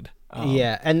started.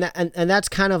 And that's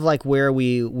kind of like where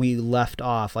we left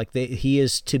off. Like he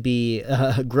is to be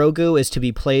Grogu is to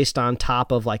be placed on top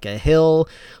of like a hill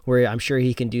where I'm sure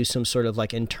he can do some sort of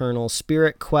like internal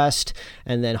spirit quest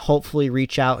and then hopefully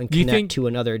reach out and connect to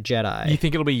another Jedi. You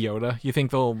think it'll be Yoda? You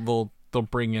think they'll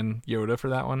bring in Yoda for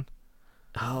that one?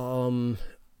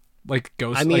 like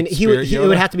ghost. I mean, like, spirit it Yoda?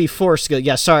 would have to be Force Ghost.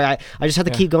 Yeah, sorry, I just have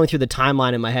to keep going through the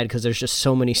timeline in my head because there's just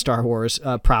so many Star Wars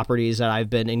properties that I've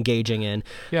been engaging in.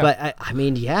 Yeah. But I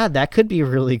mean, yeah, that could be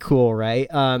really cool, right?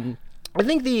 I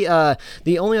think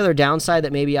the only other downside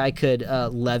that maybe I could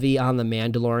levy on the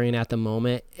Mandalorian at the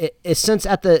moment is since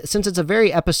it's a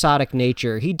very episodic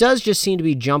nature, he does just seem to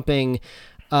be jumping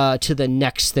to the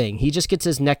next thing. He just gets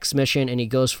his next mission and he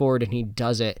goes forward and he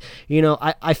does it. You know,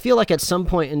 I feel like at some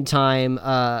point in time,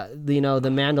 you know, the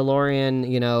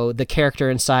Mandalorian, you know, the character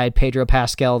inside Pedro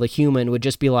Pascal, the human, would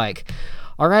just be like,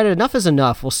 all right, enough is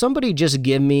enough. Will somebody just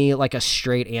give me like a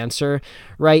straight answer,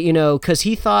 right? You know, because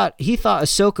he thought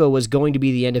Ahsoka was going to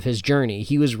be the end of his journey.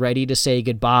 He was ready to say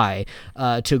goodbye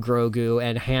to Grogu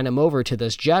and hand him over to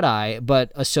this Jedi.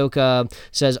 But Ahsoka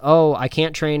says, "Oh, I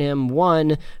can't train him.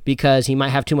 One, because he might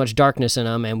have too much darkness in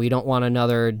him, and we don't want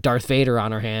another Darth Vader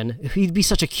on our hand. He'd be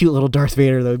such a cute little Darth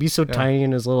Vader, though. He'd be so tiny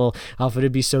in his little outfit.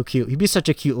 It'd be so cute. He'd be such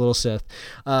a cute little Sith.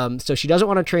 So she doesn't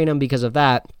want to train him because of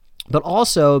that." But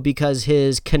also because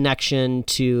his connection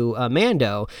to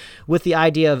Mando, with the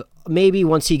idea of maybe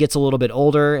once he gets a little bit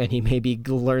older and he maybe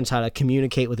learns how to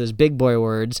communicate with his big boy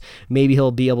words, maybe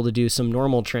he'll be able to do some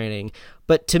normal training.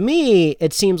 But to me,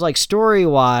 it seems like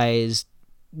story-wise,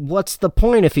 what's the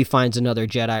point if he finds another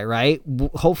Jedi, right?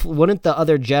 Hopefully, wouldn't the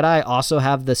other Jedi also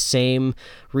have the same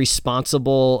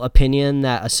responsible opinion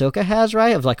that Ahsoka has,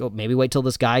 right? Of like, oh, maybe wait till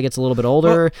this guy gets a little bit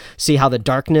older, see how the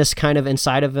darkness kind of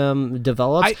inside of him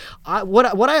develops.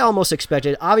 What I almost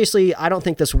expected, obviously, I don't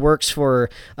think this works for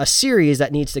a series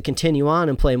that needs to continue on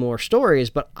and play more stories,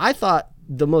 but I thought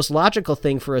the most logical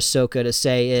thing for Ahsoka to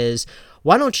say is,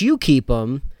 why don't you keep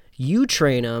him? You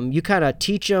train them, you kind of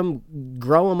teach them,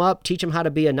 grow them up, teach them how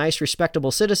to be a nice, respectable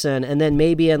citizen, and then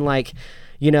maybe in like,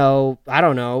 you know, I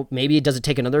don't know, maybe does it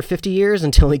take another 50 years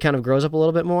until he kind of grows up a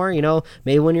little bit more? You know,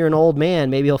 maybe when you're an old man,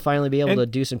 maybe he'll finally be able to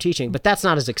do some teaching, but that's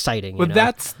not as exciting. But you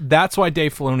know? that's why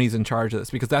Dave Filoni's in charge of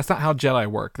this, because that's not how Jedi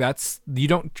work. You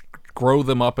don't grow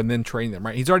them up and then train them,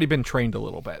 right? He's already been trained a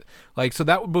little bit. Like, so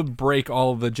that would break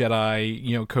all of the Jedi,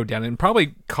 you know, code down and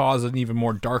probably cause an even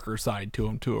more darker side to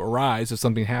him to arise if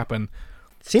something happened.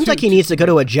 Seems like he needs to go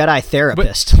to a Jedi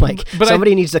therapist. But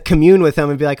somebody needs to commune with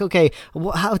him and be like, okay,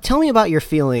 tell me about your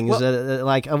feelings.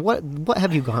 What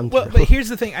have you gone through? Well, but here's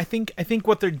the thing. I think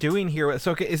what they're doing here with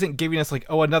Ahsoka isn't giving us like,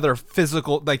 oh, another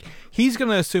physical, like he's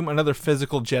going to assume another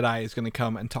physical Jedi is going to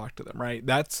come and talk to them, right?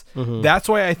 That's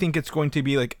why I think it's going to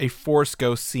be like a Force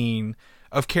Ghost scene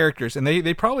of characters, and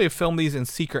they probably have filmed these in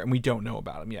secret and we don't know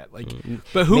about them yet. Like,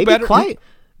 but who better?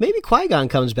 Maybe Qui-Gon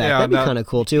comes back. That'd be kind of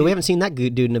cool too. We haven't seen that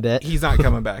dude in a bit. He's not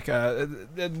coming back.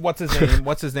 What's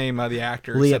his name? The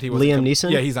actor said he wasn't Liam Neeson.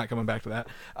 Yeah, he's not coming back to that.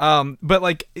 But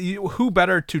like, who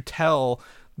better to tell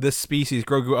this species,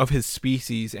 Grogu, of his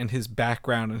species and his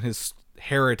background and his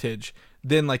heritage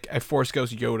than like a Force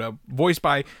Ghost Yoda, voiced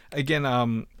by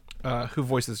who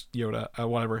voices Yoda?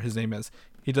 Whatever his name is.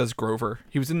 He does Grover.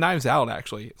 He was in Knives Out,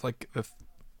 actually. It's like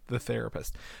the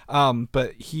therapist.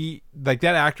 But he, like,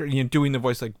 that actor, you know, doing the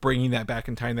voice, like bringing that back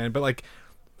and tying that in, but like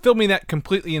filming that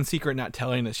completely in secret, not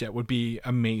telling us yet, would be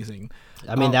amazing.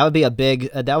 I mean, that would be a big.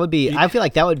 I feel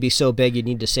like that would be so big you'd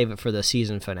need to save it for the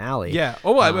season finale. Yeah.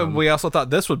 Oh, I mean, we also thought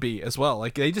this would be as well.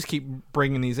 Like, they just keep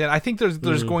bringing these in. I think there's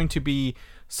going to be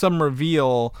some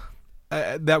reveal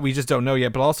that we just don't know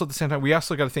yet. But also at the same time, we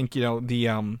also got to think, you know,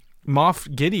 the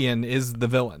Moff Gideon is the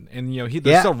villain, and you know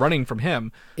they're still running from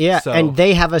him. Yeah, so. And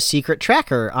they have a secret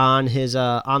tracker on his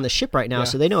on the ship right now,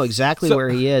 so they know exactly where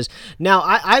he is. Now,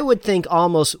 I would think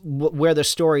almost where the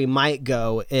story might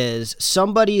go is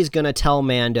somebody is going to tell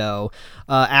Mando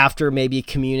after maybe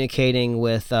communicating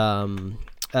with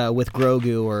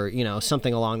Grogu, or you know,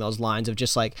 something along those lines of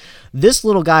just like, this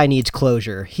little guy needs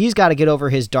closure. He's got to get over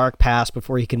his dark past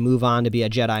before he can move on to be a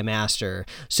Jedi Master.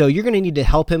 So you're going to need to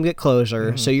help him get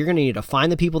closure. So you're going to need to find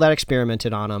the people that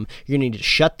experimented on him. You're going to need to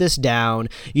shut this down.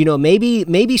 You know,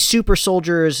 maybe super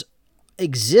soldiers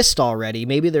exist already.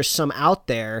 Maybe there's some out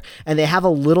there and they have a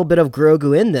little bit of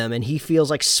Grogu in them and he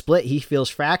feels like split, he feels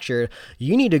fractured.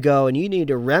 You need to go and you need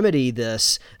to remedy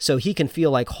this so he can feel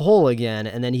like whole again,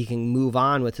 and then he can move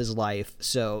on with his life.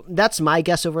 So that's my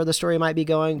guess of where the story might be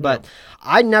going, but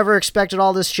I never expected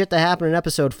all this shit to happen in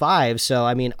episode 5. So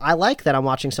I mean, I like that I'm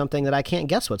watching something that I can't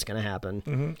guess what's going to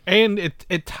happen. And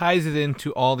it ties it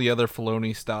into all the other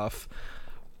Filoni stuff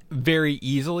very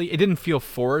easily. It didn't feel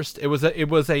forced. It was an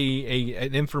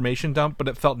information dump, but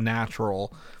it felt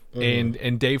natural.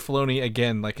 And Dave Filoni,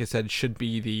 again, like I said, should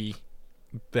be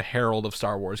the herald of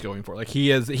Star Wars going forward. Like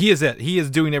he is it. He is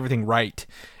doing everything right.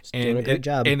 Doing a great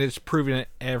job. And it's proving it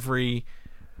every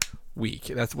week.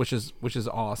 That's which is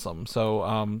awesome.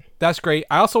 So that's great.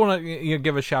 I also want to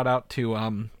give a shout out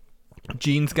to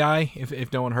Jeans Guy.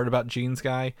 If no one heard about Jeans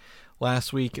Guy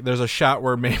last week, there's a shot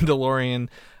where Mandalorian,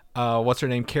 what's her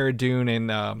name, Cara Dune,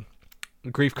 and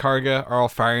Grief Karga are all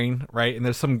firing, right? And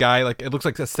there's some guy, like, it looks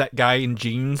like a set guy in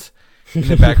jeans in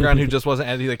the background who just wasn't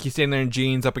Eddie. Like, he's standing there in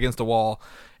jeans up against a wall.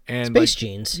 And Space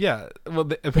jeans. Yeah. Well,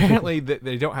 apparently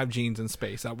they don't have jeans in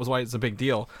space. That was why it's a big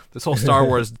deal. This whole Star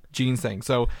Wars jeans thing.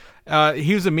 So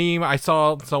he was a meme. I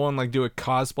saw someone like do a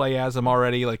cosplay as him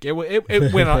already. Like it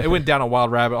went down a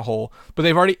wild rabbit hole. But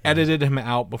they've already edited him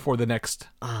out before the next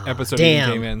episode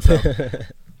even came in. So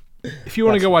if you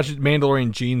want to go watch Mandalorian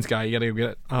Jeans Guy, you got to go get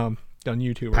it on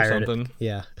YouTube or something.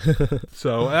 Yeah.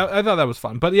 So I thought that was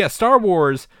fun. But yeah, Star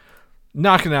Wars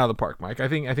knocking it out of the park, Mike. I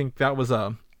think that was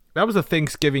a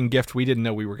Thanksgiving gift we didn't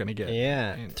know we were going to get.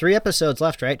 Yeah. 3 episodes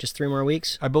left, right? Just 3 more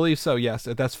weeks? I believe so, yes.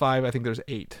 That's 5. I think there's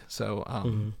 8.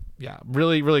 So, yeah,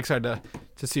 really, really excited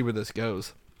to see where this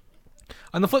goes.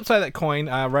 On the flip side of that coin,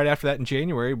 right after that in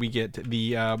January, we get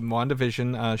the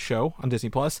WandaVision show on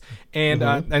Disney+. And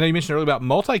I know you mentioned earlier about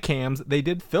multicams. They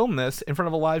did film this in front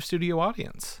of a live studio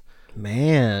audience.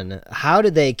 Man, how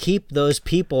did they keep those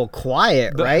people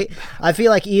quiet, right? I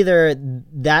feel like either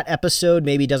that episode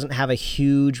maybe doesn't have a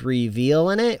huge reveal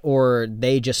in it, or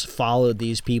they just followed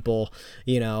these people,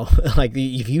 like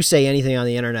if you say anything on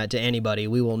the internet to anybody,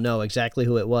 we will know exactly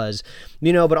who it was,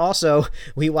 but also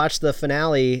we watched the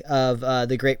finale of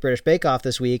the Great British Bake Off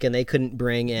this week, and they couldn't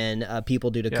bring in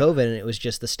people due to COVID, and it was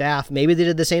just the staff. Maybe they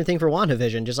did the same thing for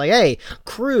WandaVision, just like, hey,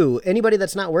 crew, anybody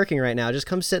that's not working right now, just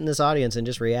come sit in this audience and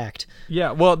just react. Yeah,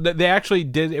 well, they actually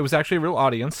did. It was actually a real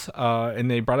audience,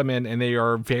 and they brought them in, and they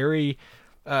are very,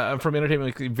 from Entertainment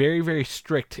Weekly, very, very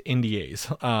strict NDAs.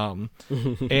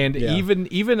 And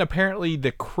even apparently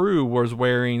the crew was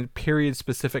wearing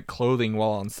period-specific clothing while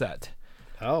on set.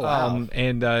 Oh, wow.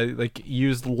 And like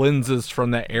used lenses from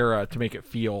that era to make it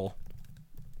feel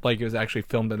like it was actually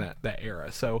filmed in that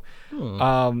era. So,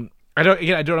 I don't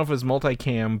know if it was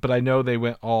multicam, but I know they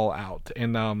went all out.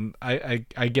 And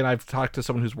I've talked to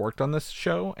someone who's worked on this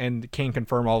show and can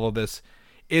confirm all of this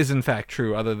is in fact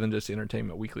true, other than just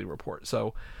Entertainment Weekly report.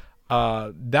 So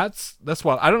that's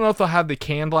what I don't know if they'll have the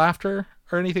canned laughter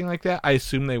or anything like that. I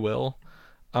assume they will,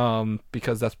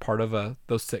 because that's part of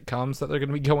those sitcoms that they're going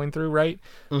to be going through, right?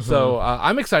 So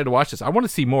I'm excited to watch this. I want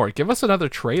to see more. Give us another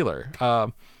trailer.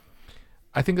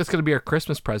 I think that's going to be our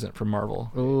Christmas present from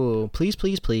Marvel. Oh, please,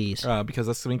 please, please. Because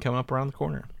that's going to be coming up around the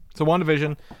corner. So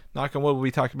WandaVision, knock on wood, we'll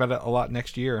be talking about it a lot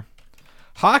next year.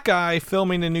 Hawkeye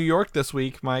filming in New York this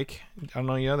week, Mike. I don't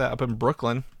know, you know that, up in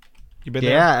Brooklyn. You been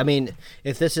there? Yeah, I mean,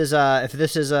 if this is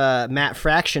Matt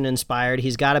Fraction inspired,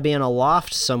 he's got to be in a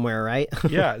loft somewhere, right?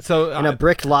 Yeah, so in a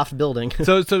brick loft building.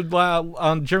 so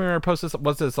Jeremy Renner posted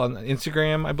this on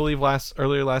Instagram, I believe,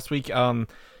 earlier last week.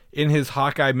 In his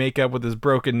Hawkeye makeup with his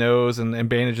broken nose and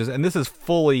bandages, and this is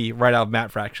fully right out of Matt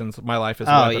Fraction's My Life as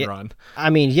a Weapon run. I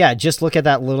mean, yeah, just look at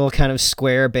that little kind of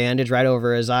square bandage right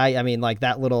over his eye. I mean, like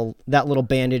that little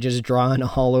bandage is drawn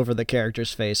all over the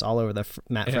character's face, all over the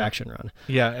Matt Fraction run.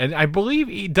 Yeah, and I believe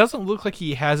he doesn't look like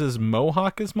he has his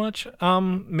mohawk as much.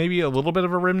 Maybe a little bit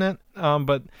of a remnant,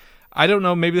 but I don't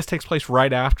know. Maybe this takes place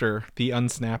right after the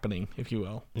unsnapping, if you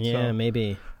will. Yeah, so,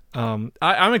 maybe.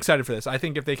 I'm excited for this. I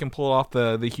think if they can pull off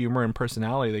the humor and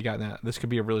personality they got in that, this could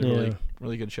be a really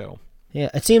good show. Yeah,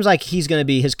 it seems like his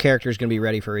character is going to be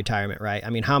ready for retirement, right? I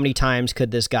mean, how many times could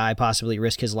this guy possibly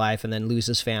risk his life and then lose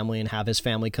his family and have his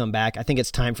family come back? I think it's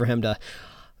time for him to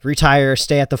retire,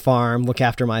 stay at the farm, look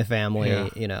after my family,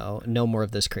 no more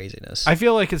of this craziness. I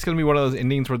feel like it's going to be one of those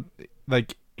endings where,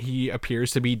 like, he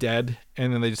appears to be dead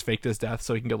and then they just faked his death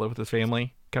so he can go live with his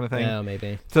family, kind of thing. Yeah,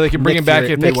 maybe. So they can bring him back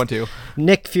if they want to.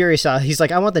 Nick Fury he's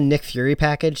like, I want the Nick Fury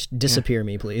package. Disappear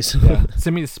me, please. Yeah.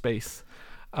 Send me to space.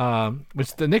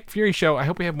 Which the Nick Fury show, I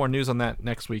hope we have more news on that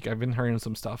next week. I've been hearing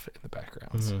some stuff in the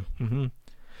background.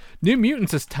 New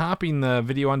Mutants is topping the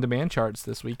video on demand charts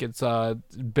this week. It's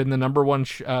been the number one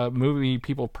movie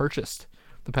people purchased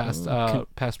the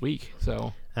past week.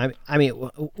 So I mean,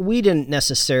 we didn't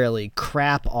necessarily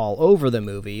crap all over the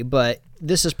movie, but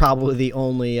this is probably the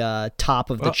only top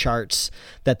of the charts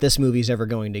that this movie's ever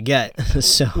going to get.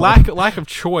 So lack of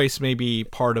choice may be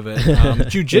part of it.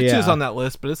 Jiu-Jitsu's on that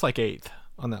list, but it's like 8th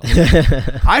on that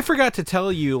list. I forgot to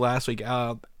tell you last week.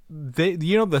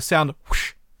 The sound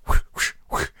whoosh, whoosh, whoosh,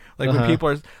 whoosh, like when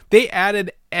people they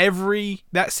added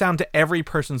that sound to every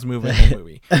person's movement in the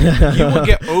movie. You will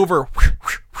get over whoosh,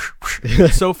 whoosh, whoosh,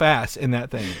 whoosh, so fast in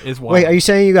that thing. Is wild. Wait, are you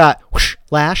saying you got whoosh,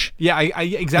 lash? Yeah, I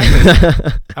exactly.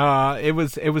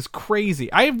 It was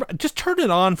crazy. I just turned it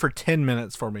on for 10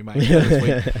 minutes for me, Mike. This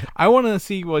week. I want to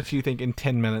see what you think in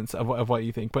 10 minutes of what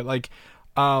you think. But like,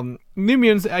 New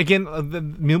Mutants, again,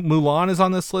 Mulan is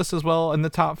on this list as well in the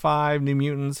top 5. New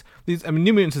Mutants.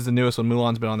 New Mutants is the newest one.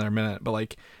 Mulan's been on there a minute, but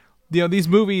like, these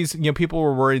movies, people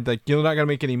were worried like you're not gonna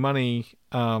make any money,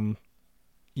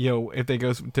 if they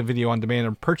go to video on demand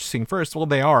and purchasing first. Well,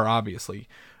 they are, obviously.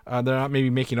 They're not maybe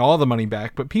making all the money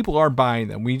back, but people are buying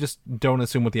them. We just don't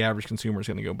assume what the average consumer is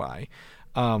going to go buy.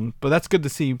 But that's good to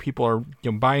see people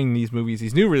are buying these movies,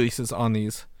 these new releases on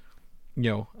these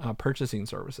purchasing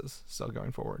services still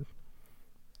going forward.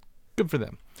 Good for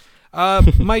them.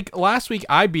 Mike, last week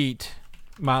I beat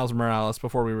Miles Morales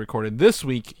before we recorded. This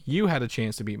week you had a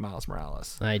chance to beat Miles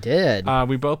Morales. I did.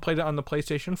 We both played it on the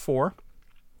PlayStation 4.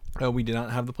 We did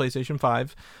not have the PlayStation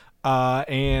 5.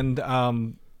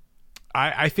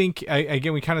 I think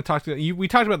again we kind of talked we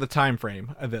talked about the time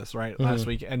frame of this last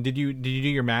week. And did you do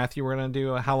your math? You were gonna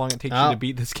do how long it takes you to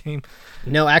beat this game?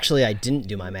 No, actually I didn't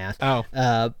do my math.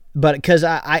 But because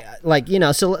I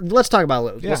so let's talk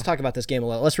about this game a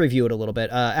little. Let's review it a little bit.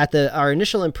 At our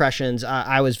initial impressions,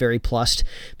 I was very plussed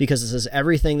because this is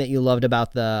everything that you loved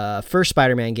about the first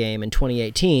Spider-Man game in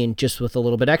 2018, just with a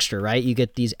little bit extra, right? You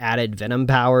get these added Venom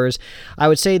powers. I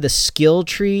would say the skill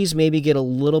trees maybe get a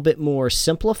little bit more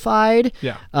simplified,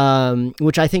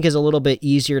 which I think is a little bit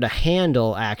easier to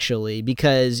handle actually,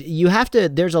 because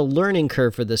there's a learning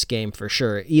curve for this game for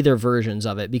sure, either versions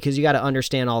of it, because you got to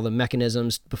understand all the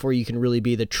mechanisms before you can really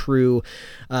be the true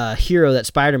hero that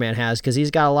Spider-Man has, because he's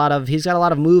got a lot of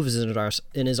moves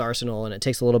in his arsenal, and it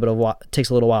takes a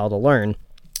little while to learn.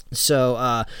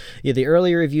 So the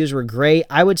early reviews were great.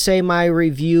 I would say my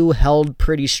review held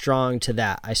pretty strong to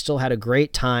that. I still had a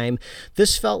great time.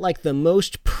 This felt like the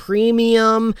most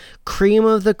premium, cream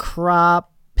of the crop,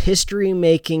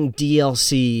 history-making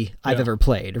DLC I've ever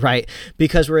played, right?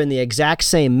 Because we're in the exact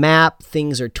same map,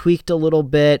 things are tweaked a little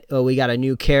bit, we got a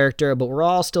new character, but we're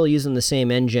all still using the same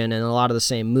engine and a lot of the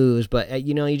same moves, but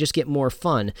you just get more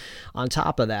fun on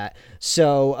top of that.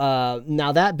 So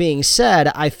now that being said,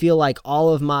 I feel like all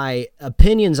of my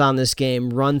opinions on this game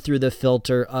run through the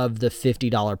filter of the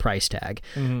 $50 price tag.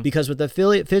 Because with the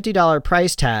 $50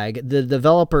 price tag, the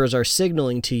developers are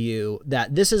signaling to you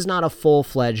that this is not a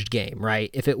full-fledged game, right?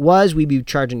 If it was, we'd be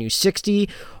charging you $60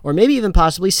 or maybe even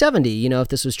possibly $70. If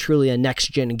this was truly a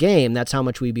next-gen game, that's how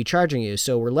much we'd be charging you.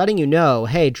 So we're letting you know,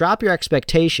 hey, drop your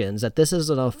expectations that this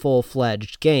isn't a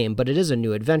full-fledged game, but it is a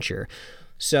new adventure.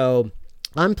 So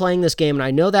I'm playing this game, and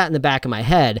I know that in the back of my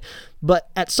head, but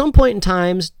at some point in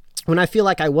times when I feel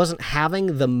like I wasn't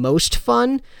having the most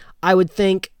fun, I would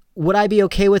think, would I be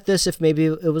okay with this if maybe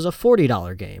it was a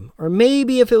 $40 game? Or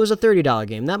maybe if it was a $30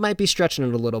 game? That might be stretching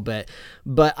it a little bit.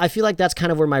 But I feel like that's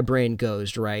kind of where my brain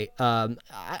goes, right? I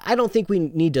don't think we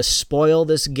need to spoil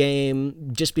this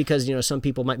game just because, some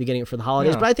people might be getting it for the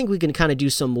holidays. But I think we can kind of do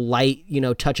some light,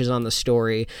 touches on the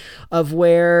story of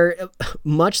where,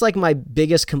 much like my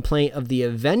biggest complaint of the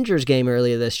Avengers game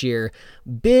earlier this year,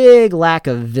 big lack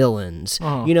of villains.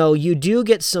 You do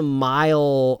get some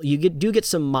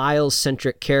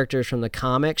Miles-centric characters from the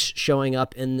comics showing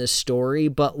up in this story,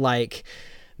 but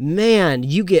man,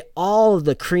 you get all of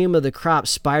the cream of the crop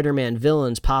Spider-Man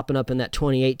villains popping up in that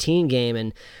 2018 game,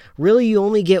 and really you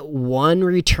only get one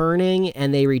returning,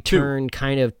 and they return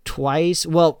kind of twice.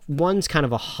 Well, one's kind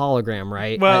of a hologram,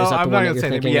 right? Well, Is that I'm the one not that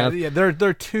going to you're say that, thinking but of? there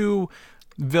are two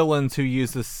villains who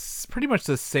use this pretty much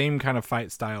the same kind of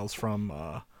fight styles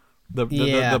from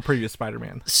the previous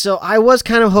Spider-Man. So I was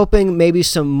kind of hoping maybe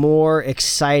some more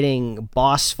exciting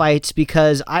boss fights,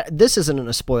 because this isn't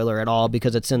a spoiler at all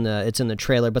because it's in the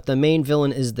trailer, but the main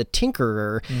villain is the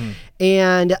Tinkerer.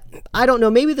 And I don't know,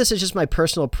 maybe this is just my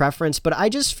personal preference, but I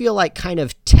just feel like kind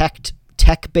of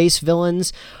tech-based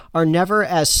villains are never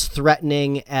as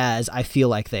threatening as I feel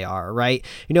like they are, right?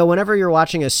 Whenever you're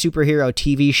watching a superhero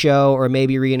TV show or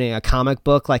maybe reading a comic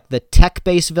book, like the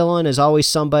tech-based villain is always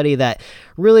somebody that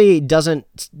really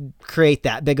doesn't create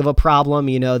that big of a problem.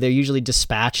 They're usually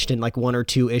dispatched in like one or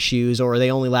two issues, or they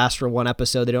only last for one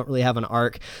episode. They don't really have an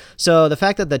arc. So the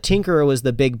fact that the Tinkerer was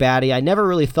the big baddie, I never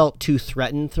really felt too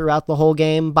threatened throughout the whole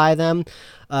game by them.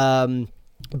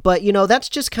 But, that's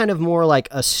just kind of more like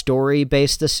a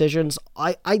story-based decisions.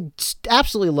 I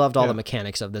absolutely loved all the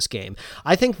mechanics of this game.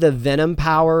 I think the Venom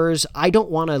powers, I don't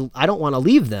want to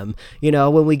leave them.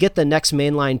 When we get the next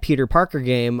mainline Peter Parker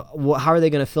game, how are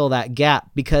they going to fill that gap?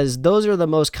 Because those are the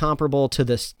most comparable to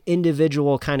the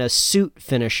individual kind of suit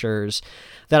finishers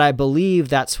that I believe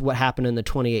that's what happened in the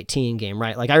 2018 game,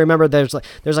 right? Like I remember there's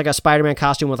like a Spider-Man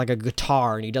costume with like a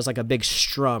guitar, and he does like a big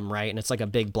strum, right? And it's like a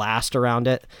big blast around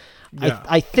it. Yeah.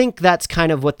 I think that's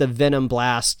kind of what the Venom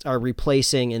Blast are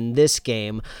replacing in this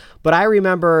game. But I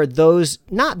remember those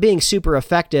not being super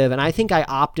effective, and I think I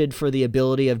opted for the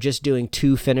ability of just doing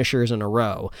 2 finishers in a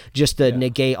row, just to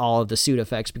negate all of the suit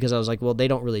effects, because I was like, well, they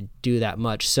don't really do that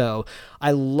much. So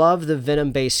I love the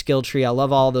Venom-based skill tree. I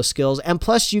love all those skills. And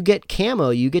plus, you get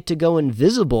camo. You get to go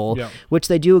invisible, which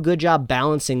they do a good job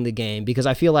balancing the game, because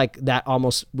I feel like that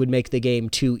almost would make the game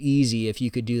too easy if you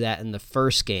could do that in the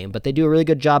first game. But they do a really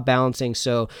good job balancing.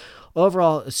 So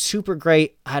overall, super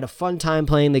great. I had a fun time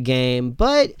playing the game,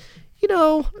 but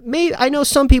I know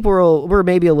some people were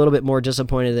maybe a little bit more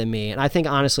disappointed than me, and I think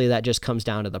honestly that just comes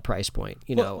down to the price point.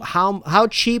 How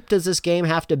cheap does this game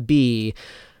have to be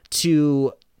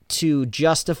to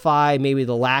justify maybe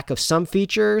the lack of some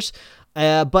features?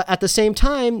 But at the same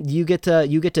time, you get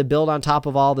to build on top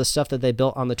of all the stuff that they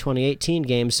built on the 2018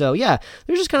 game. So yeah,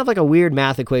 there's just kind of like a weird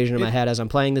math equation in my head as I'm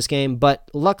playing this game. But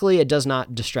luckily, it does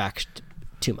not distract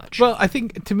too much. Well, I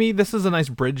think to me this is a nice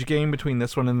bridge game between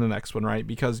this one and the next one, right?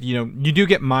 Because you do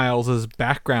get Miles'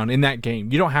 background in that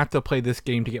game. You don't have to play this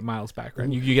game to get Miles'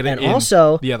 background. You get it in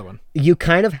also, the other one. You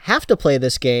kind of have to play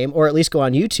this game, or at least go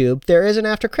on YouTube. There is an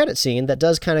after credit scene that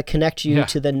does kind of connect you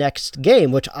to the next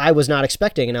game, which I was not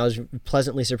expecting, and I was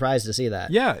pleasantly surprised to see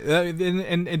that. Yeah,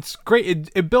 and it's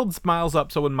great. It builds Miles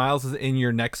up, so when Miles is in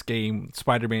your next game,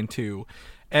 Spider-Man 2.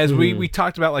 As we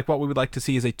talked about, like what we would like to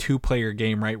see is a 2-player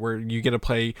game, right? Where you get to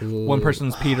play one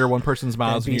person's Peter, one person's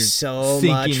Miles, and you're so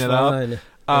syncing it fun.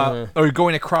 up. Or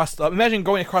going across. Imagine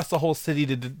going across the whole city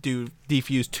to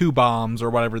defuse 2 bombs or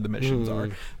whatever the missions are.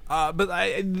 But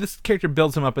this character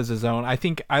builds him up as his own. I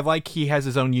think he has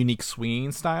his own unique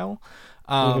swinging style.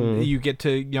 You get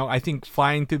to I think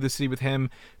flying through the city with him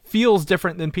feels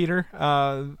different than Peter.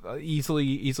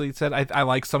 Easily said. I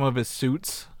like some of his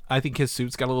suits. I think his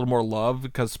suits got a little more love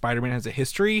because Spider-Man has a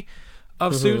history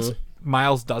of suits.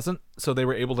 Miles doesn't, so they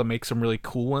were able to make some really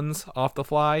cool ones off the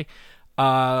fly.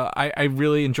 I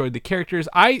really enjoyed the characters.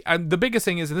 The biggest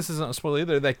thing is, and this isn't a spoiler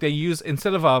either, like they use,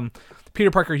 instead of Peter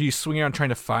Parker swinging around trying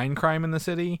to find crime in the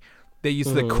city, they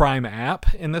use the crime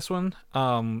app in this one,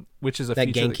 which is a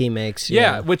feature that Genki makes.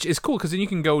 Yeah, which is cool because then you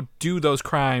can go do those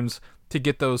crimes to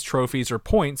get those trophies or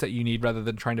points that you need, rather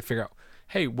than trying to figure out,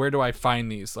 hey, where do I find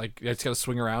these? Like, I just got to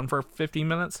swing around for 15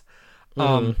 minutes.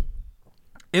 And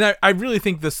I really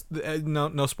think this,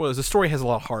 no spoilers, the story has a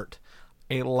lot of heart.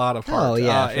 A lot of heart. Oh,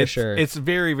 yeah, for sure. It's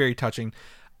very, very touching.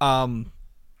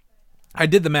 I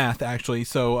did the math, actually,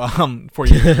 so for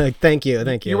you. Thank you.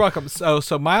 You're welcome.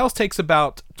 So Miles takes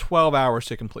about 12 hours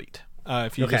to complete,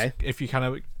 if you kind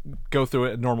of go through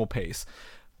it at normal pace.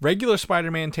 Regular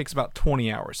Spider-Man takes about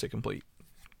 20 hours to complete.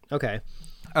 Okay.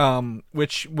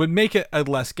 Which would make it a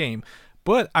less game.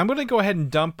 But I'm going to go ahead and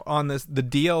dump on the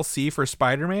DLC for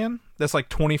Spider-Man. That's like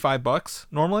 $25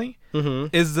 normally.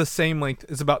 Is the same length.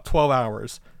 It's about 12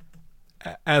 hours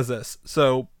as this.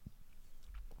 So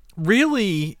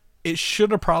really, it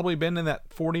should have probably been in that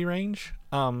 40 range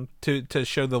to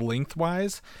show the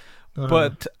lengthwise.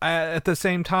 But at the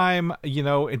same time,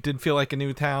 it did feel like a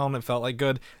new town. It felt like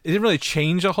good. It didn't really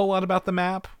change a whole lot about the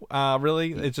map,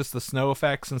 really. It's just the snow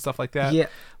effects and stuff like that. Yeah,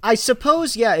 I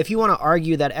suppose, if you want to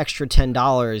argue that extra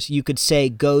 $10, you could say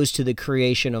goes to the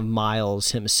creation of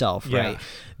Miles himself, right?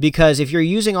 Because if you're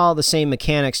using all the same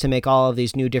mechanics to make all of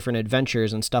these new different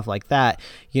adventures and stuff like that,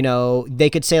 they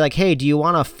could say like, hey, do you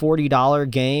want a $40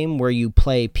 game where you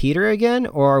play Peter again?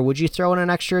 Or would you throw in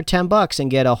an extra $10 and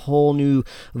get a whole new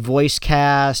voice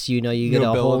cast? You get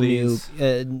a whole new,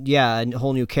 a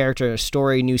whole new character,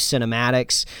 story, new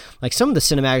cinematics. Like some of the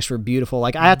cinematics were beautiful.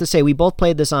 Like I have to say, we both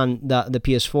played this on the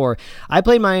PS4. I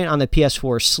played mine on the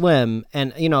PS4 Slim,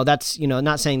 and that's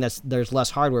not saying that there's less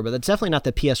hardware, but that's definitely not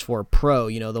the PS4 Pro.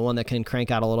 The one that can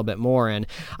crank out a little bit more. And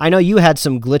I know you had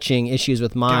some glitching issues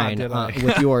with mine,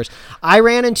 with yours. I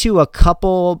ran into a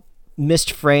couple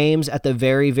missed frames at the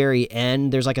very, very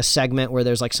end. There's like a segment where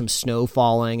there's like some snow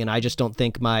falling, and I just don't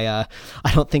think I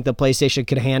don't think the PlayStation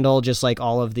could handle just like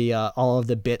all of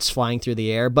the bits flying through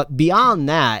the air. But beyond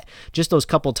that, just those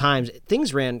couple times,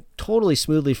 things ran totally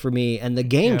smoothly for me, and the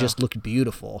game just looked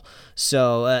beautiful.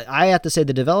 So I have to say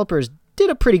the developers did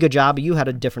a pretty good job. You had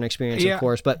a different experience, of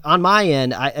course, but on my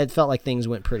end, it felt like things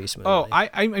went pretty smoothly. Oh,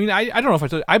 I mean, I don't know if I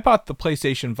told you, I bought the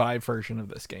PlayStation 5 version of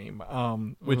this game,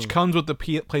 which comes with the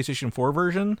PlayStation 4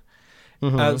 version.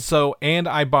 And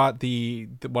I bought the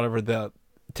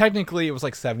technically it was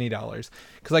like $70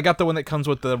 because I got the one that comes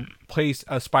with the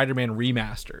Spider-Man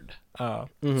remastered.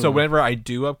 So whenever I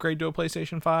do upgrade to a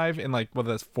PlayStation 5 in like whether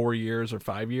that's 4 years or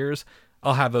 5 years,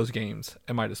 I'll have those games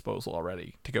at my disposal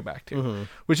already to go back to,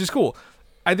 which is cool.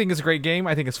 I think it's a great game.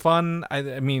 I think it's fun.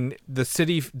 I mean, the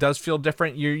city does feel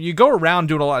different. You go around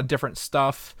doing a lot of different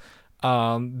stuff.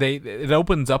 It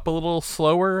opens up a little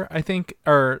slower, I think,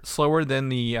 or slower than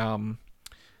the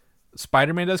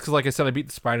Spider-Man does. Because, like I said, I beat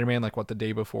the Spider-Man the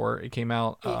day before it came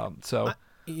out.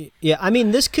 Yeah, I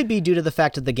mean, this could be due to the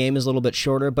fact that the game is a little bit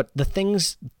shorter, but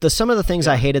some of the things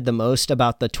I hated the most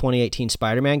about the 2018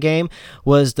 Spider-Man game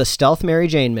was the stealth Mary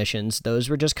Jane missions. Those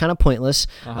were just kind of pointless,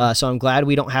 so I'm glad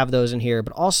we don't have those in here.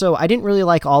 But also, I didn't really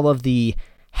like all of the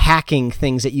hacking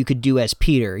things that you could do as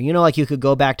Peter. You could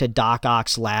go back to Doc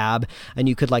Ock's lab and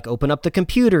you could open up the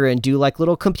computer and do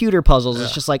little computer puzzles. Yeah.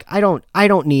 It's just I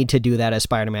don't need to do that as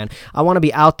Spider-Man. I want to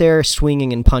be out there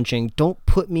swinging and punching. Don't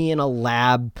put me in a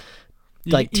lab.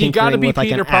 You got to be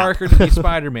Peter Parker to be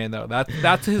Spider-Man, though.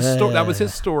 That's his story. That was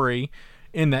his story.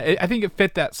 In that, I think it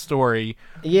fit that story.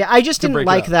 Yeah, I just didn't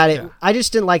like that. I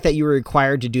just didn't like that you were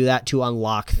required to do that to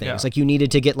unlock things. Yeah. You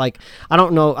needed to get I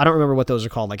don't remember what those are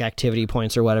called, activity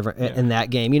points or whatever in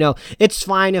that game. It's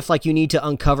fine if you need to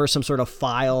uncover some sort of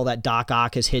file that Doc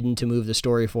Ock has hidden to move the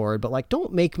story forward, but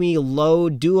don't make me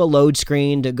do a load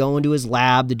screen to go into his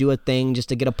lab to do a thing just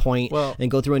to get a point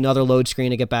and go through another load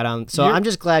screen to get back on. So I'm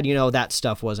just glad that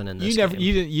stuff wasn't in this game.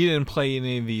 You didn't play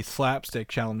any of the slapstick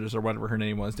challenges or whatever her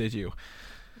name was, did you?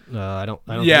 I don't.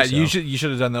 Yeah, think so. you should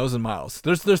have done those in Miles.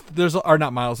 There's are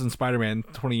not Miles in Spider-Man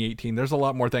 2018. There's a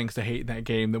lot more things to hate in that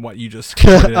game than what you just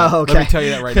pointed out. Okay. Let me tell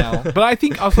you that right now. But I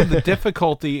think also the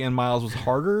difficulty in Miles was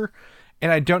harder,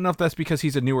 and I don't know if that's because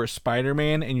he's a newer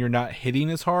Spider-Man and you're not hitting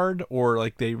as hard, or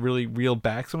they really reeled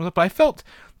back some of it. But I felt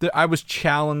that I was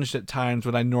challenged at times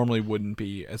when I normally wouldn't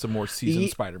be as a more seasoned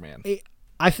Spider-Man.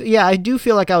 I do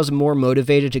feel like I was more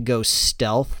motivated to go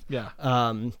stealth. Yeah.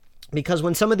 Because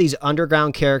when some of these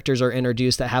underground characters are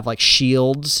introduced that have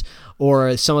shields,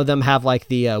 or some of them have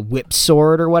the whip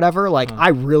sword or whatever, I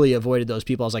really avoided those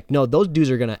people. I was no, those dudes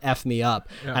are gonna F me up,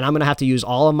 and I'm gonna have to use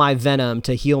all of my venom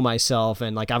to heal myself,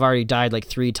 and I've already died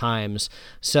 3 times.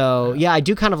 So I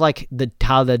do kind of like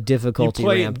how the difficulty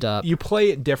ramped up. You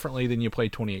play it differently than you play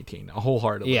 2018,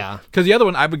 wholeheartedly. Yeah, because the other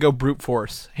one I would go brute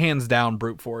force, hands down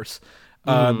brute force.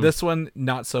 This one,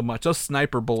 not so much. Those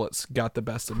sniper bullets got the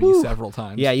best of me several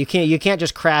times. Yeah, you can't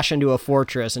just crash into a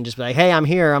fortress and just be hey, I'm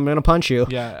here, I'm gonna punch you.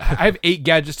 Yeah, I have 8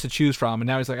 gadgets to choose from, and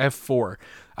now he's I have 4.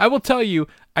 I will tell you,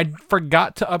 I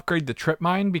forgot to upgrade the trip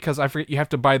mine because I forget you have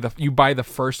to buy the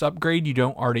first upgrade. You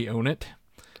don't already own it.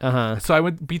 So I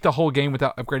would beat the whole game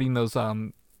without upgrading those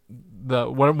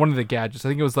one of the gadgets. I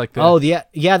think it was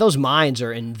those mines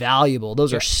are invaluable.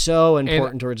 Those are so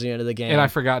important towards the end of the game. And I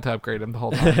forgot to upgrade them the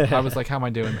whole time. I was how am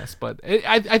I doing this? But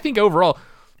I think overall,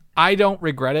 I don't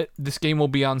regret it. This game will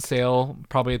be on sale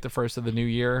probably at the first of the new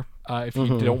year if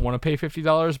you don't want to pay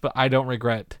 $50. But I don't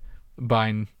regret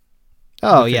buying.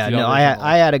 Oh yeah, no,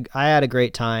 I had a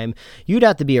great time. You'd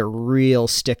have to be a real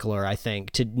stickler, I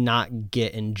think, to not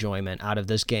get enjoyment out of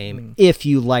this game if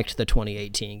you liked the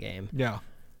 2018 game. Yeah.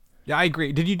 Yeah, I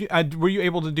agree. Did you were you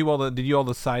able to do all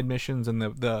the side missions and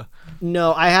the?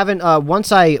 No, I haven't.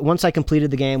 Once I completed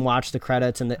the game, watched the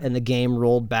credits, and the game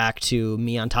rolled back to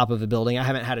me on top of a building, I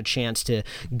haven't had a chance to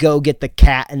go get the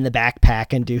cat in the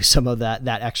backpack and do some of that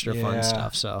extra fun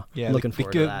stuff. So looking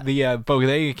forward to that. The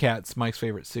Bodega cat's Mike's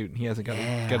favorite suit, and he hasn't got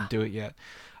to do it yet.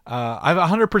 I've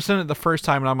 100% it the first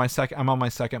time, and I'm on my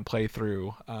second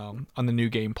playthrough on the new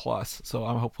game plus. So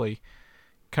I'm hopefully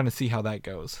kind of see how that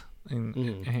goes.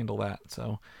 And handle that.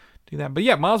 So do that. But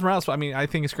yeah, Miles Morales, I mean, I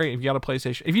think it's great if you got a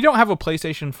PlayStation. If you don't have a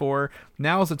PlayStation 4,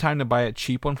 now is the time to buy a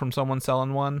cheap one from someone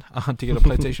selling one to get a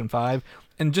PlayStation 5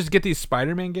 and just get these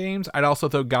Spider-Man games. I'd also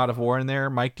throw God of War in there.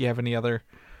 Mike, do you have any other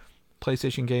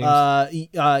PlayStation games?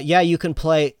 Yeah, you can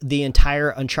play the entire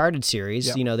Uncharted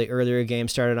series. Yep. The earlier game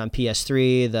started on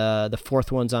PS3. The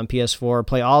fourth one's on PS4.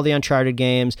 Play all the Uncharted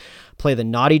games. Play the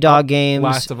Naughty Dog games.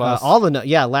 Last of Us.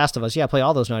 Last of Us. Yeah, play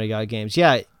all those Naughty Dog games.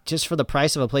 Yeah, just for the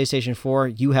price of a PlayStation 4,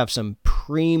 you have some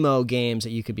primo games that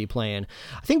you could be playing.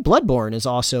 I think Bloodborne is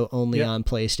also only on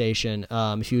PlayStation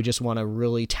if you just want to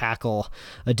really tackle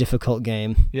a difficult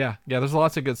game. Yeah, there's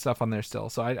lots of good stuff on there still.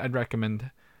 So I'd recommend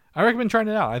trying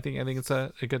it out. I think it's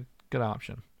a good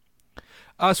option.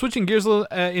 Switching gears a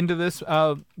little into this,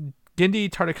 Genndy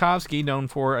Tartakovsky, known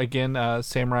for again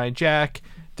Samurai Jack,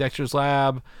 Dexter's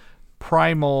Lab,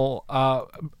 Primal,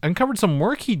 uncovered some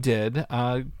work he did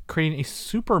creating a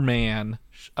Superman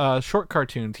short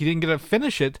cartoons. He didn't get to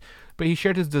finish it, but he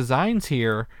shared his designs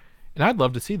here, and I'd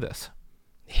love to see this.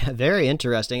 Yeah, very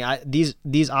interesting.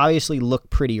 These obviously look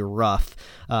pretty rough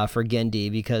for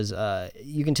Gendy because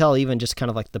you can tell even just kind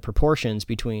of like the proportions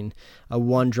between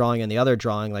one drawing and the other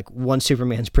drawing. Like one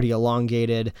Superman's pretty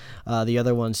elongated, the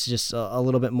other one's just a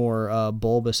little bit more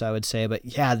bulbous, I would say. But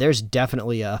yeah, there's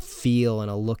definitely a feel and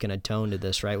a look and a tone to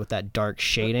this, right? With that dark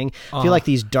shading. I feel like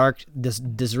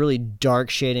this really dark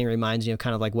shading reminds me of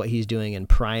kind of like what he's doing in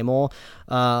Primal.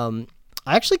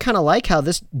 I actually kind of like how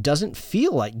this doesn't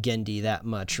feel like Gendy that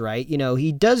much, right? You know,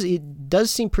 he does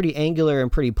seem pretty angular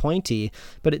and pretty pointy,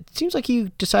 but it seems like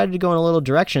he decided to go in a little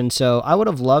direction. So I would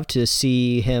have loved to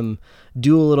see him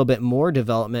do a little bit more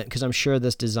development because I'm sure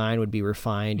this design would be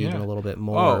refined even a little bit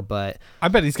more. But I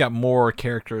bet he's got more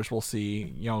characters we'll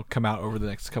see, come out over the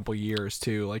next couple of years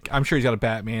too. Like I'm sure he's got a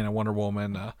Batman, a Wonder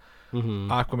Woman,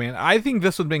 Aquaman. I think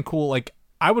this would have been cool. Like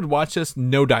I would watch this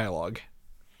no dialogue.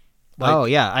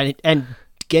 And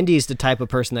Gendy's the type of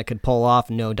person that could pull off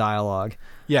no dialogue.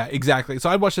 Yeah, exactly. So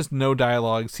I'd watch this no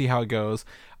dialogue, see how it goes.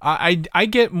 I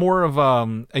get more of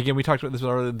again we talked about this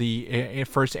earlier, the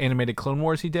first animated Clone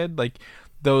Wars he did, like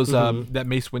those that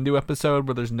Mace Windu episode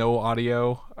where there's no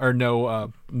audio or no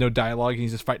dialogue and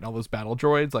he's just fighting all those battle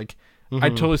droids. Like I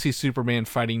totally see Superman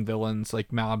fighting villains,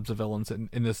 like mobs of villains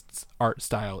in this art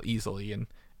style easily and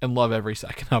love every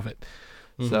second of it.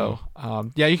 So,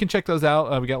 you can check those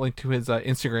out. We got a link to his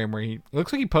Instagram where it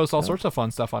looks like he posts all sorts of fun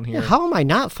stuff on here. Yeah, how am I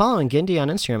not following Gendy on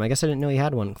Instagram? I guess I didn't know he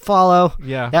had one. Follow.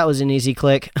 Yeah. That was an easy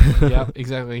click. Yeah,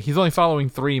 exactly. He's only following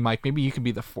 3, Mike. Maybe you could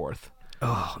be the 4th.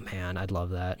 Oh, man, I'd love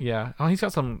that. Yeah. Oh, he's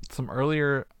got some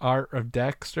earlier art of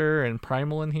Dexter and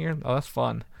Primal in here. Oh, that's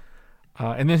fun.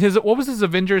 And then what was his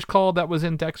Avengers called that was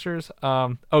in Dexter's?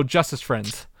 Justice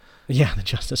Friends. Yeah, the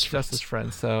Justice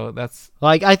Friends. So that's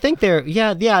like I think they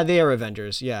are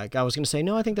Avengers. Yeah, I was gonna say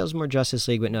no. I think that was more Justice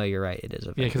League, but no, you're right. It is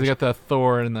Avengers. Yeah, because we got the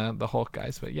Thor and the Hulk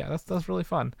guys. But yeah, that's really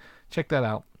fun. Check that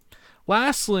out.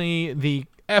 Lastly, the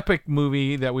epic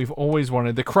movie that we've always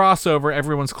wanted, the crossover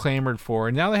everyone's clamored for,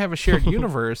 and now they have a shared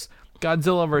universe: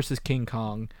 Godzilla versus King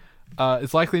Kong.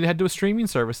 It's likely to head to a streaming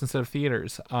service instead of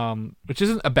theaters, which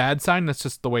isn't a bad sign. That's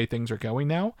just the way things are going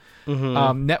now.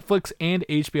 Netflix and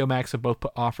HBO Max have both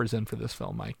put offers in for this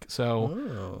film, Mike.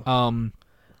 So,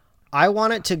 I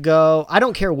want it to go. I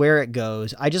don't care where it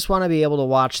goes. I just want to be able to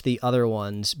watch the other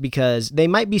ones because they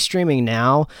might be streaming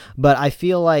now, but I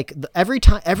feel like every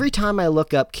time I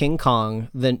look up King Kong,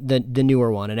 the newer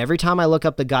one, and every time I look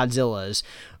up the Godzillas,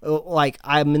 like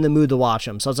I'm in the mood to watch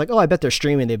them. So I was like, oh, I bet they're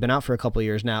streaming. They've been out for a couple of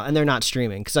years now, and they're not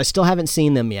streaming because I still haven't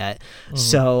seen them yet.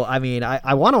 So I mean,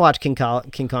 I want to watch King Kong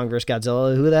vs.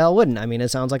 Godzilla. Who the hell wouldn't? I mean, it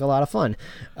sounds like a lot of fun.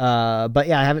 But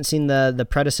yeah, I haven't seen the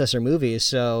predecessor movies.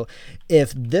 So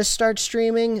if this starts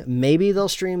streaming, maybe they'll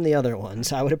stream the other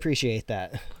ones. I would appreciate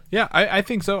that. Yeah, I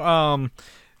think so.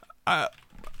 I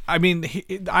mean,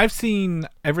 I've seen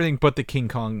everything but the King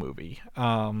Kong movie.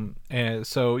 And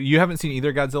so you haven't seen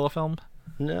either Godzilla film?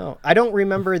 No, I don't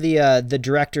remember the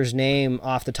director's name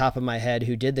off the top of my head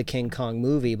who did the King Kong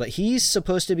movie, but he's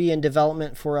supposed to be in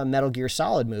development for a Metal Gear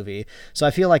Solid movie. So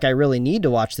I feel like I really need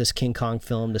to watch this King Kong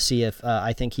film to see if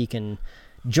I think he can.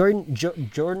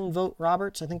 Jordan Vogt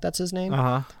Roberts, I think that's his name.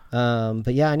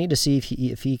 But yeah, I need to see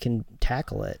if he can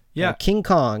tackle it. Yeah, King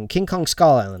Kong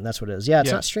Skull Island. That's what it is. Yeah,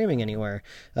 it's not streaming anywhere.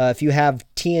 If you have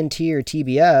TNT or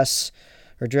TBS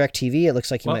or DirecTV, it looks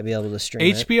like you might be able to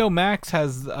stream HBO Max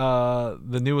has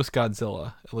the newest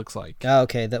Godzilla. It looks like. Oh,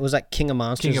 okay. That was King of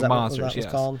Monsters. King of Monsters. What was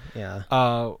called?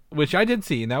 Yeah. Which I did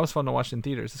see, and that was fun to watch in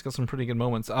theaters. It's got some pretty good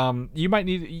moments. You might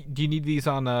need. Do you need these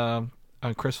on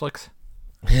ChrisFlix?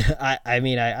 I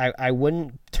mean, I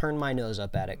wouldn't turn my nose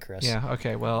up at it, Chris. Yeah.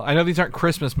 Okay. Well, I know these aren't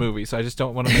Christmas movies, so I just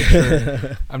don't want to make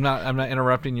sure I'm not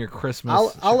interrupting your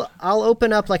Christmas. I'll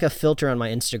open up like a filter on my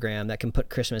Instagram that can put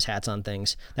Christmas hats on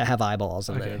things that have eyeballs,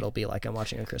 and then it'll be like I'm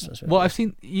watching a Christmas movie. Well,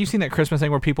 you've seen that Christmas thing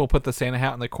where people put the Santa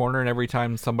hat in the corner, and every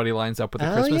time somebody lines up with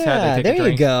a Christmas hat, they take a drink.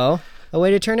 There you go. A way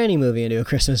to turn any movie into a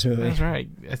Christmas movie. That's right.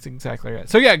 That's exactly right.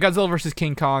 So yeah, Godzilla versus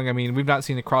King Kong. I mean, we've not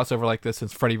seen a crossover like this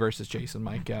since Freddy versus Jason,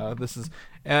 Mike. This is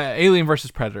Alien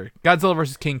versus Predator. Godzilla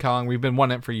versus King Kong. We've been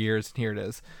wanting it for years, and here it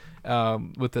is.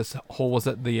 With this whole, was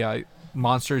it the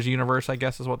Monsters universe, I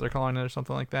guess is what they're calling it, or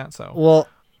something like that. So well,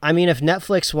 I mean, if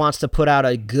Netflix wants to put out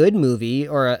a good movie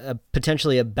or a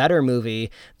potentially a better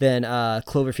movie than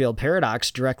Cloverfield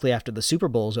Paradox directly after the Super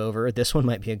Bowl's over, this one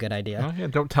might be a good idea. Oh, yeah,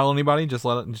 don't tell anybody. Just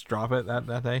drop it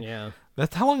that day. Yeah.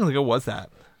 That's how long ago was that?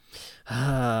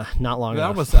 Not long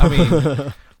enough. That was. I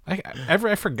mean,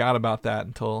 I forgot about that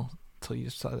until you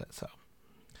saw that. So.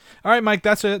 All right, Mike,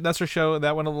 that's it. That's our show.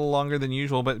 That went a little longer than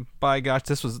usual, but by gosh,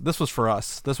 this was for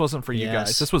us. This wasn't for you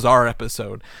guys. This was our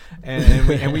episode, and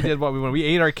we did what we wanted. We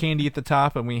ate our candy at the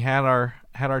top, and we had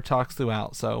our talks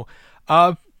throughout. So,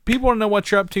 people want to know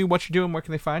what you're up to, what you're doing. Where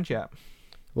can they find you at?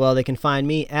 Well, they can find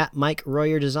me at Mike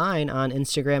Royer Design on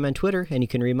Instagram and Twitter, and you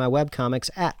can read my webcomics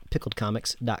at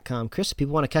pickledcomics.com. Chris, if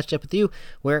people want to catch up with you,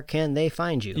 where can they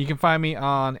find you? You can find me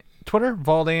on Twitter,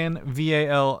 Valdan,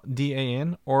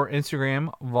 Valdan, or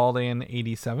Instagram,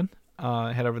 Valdan87.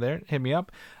 Head over there, hit me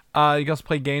up. You can also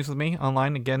play games with me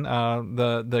online. Again,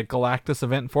 the Galactus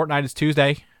event in Fortnite is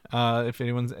Tuesday. If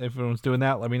anyone's doing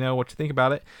that, let me know what you think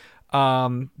about it.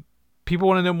 People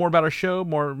want to know more about our show,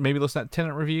 maybe listen to that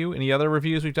Tenet review, any other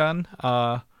reviews we've done.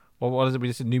 What is it? We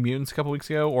just did New Mutants a couple weeks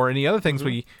ago, or any other things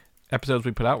episodes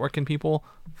we put out. Where can people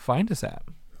find us at?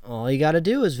 All you got to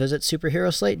do is visit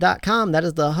superheroslate.com. That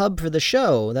is the hub for the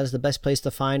show. That is the best place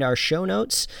to find our show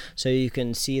notes. So you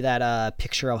can see that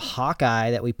picture of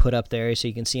Hawkeye that we put up there. So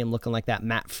you can see him looking like that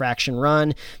Matt Fraction run.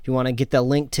 If you want to get the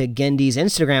link to Gendy's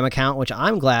Instagram account, which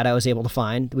I'm glad I was able to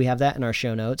find, we have that in our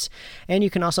show notes. And you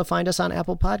can also find us on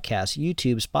Apple Podcasts,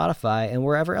 YouTube, Spotify, and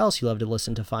wherever else you love to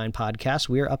listen to find podcasts.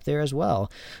 We are up there as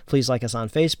well. Please like us on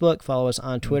Facebook, follow us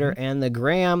on Twitter and the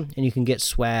Gram, and you can get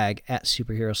swag at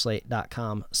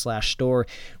superheroslate.com/store.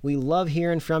 We love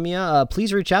hearing from you.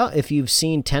 Please reach out if you've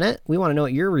seen Tenet. We want to know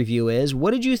what your review is.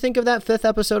 What did you think of that 5th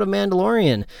episode of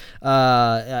Mandalorian?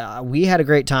 We had a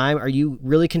great time. Are you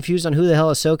really confused on who the hell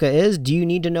Ahsoka is? Do you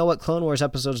need to know what Clone Wars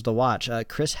episodes to watch?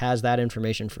 Chris has that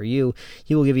information for you.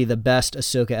 He will give you the best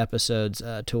Ahsoka episodes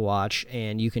to watch,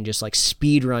 and you can just like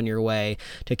speed run your way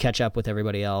to catch up with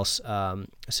everybody else.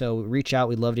 So reach out.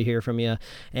 We'd love to hear from you.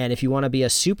 And if you want to be a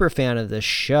super fan of this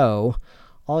show,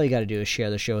 all you got to do is share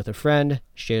the show with a friend,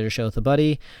 share the show with a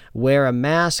buddy, wear a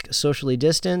mask, socially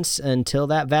distance until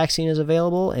that vaccine is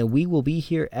available, and we will be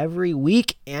here every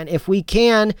week. And if we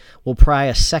can, we'll pry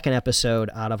a second episode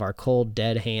out of our cold,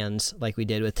 dead hands like we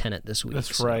did with Tenet this week.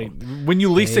 That's right. When you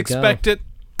least expect it,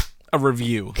 a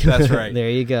review. That's right. There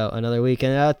you go. Another week.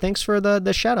 And thanks for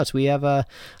the shout-outs. We had a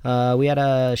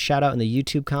shout-out in the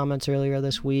YouTube comments earlier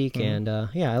this week, and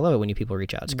I love it when you people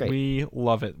reach out. It's great. We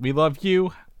love it. We love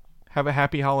you. Have a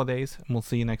happy holidays, and we'll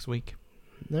see you next week.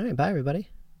 All right, bye, everybody.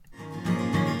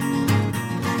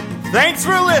 Thanks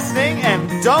for listening,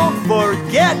 and don't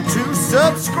forget to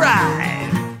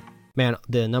subscribe. Man,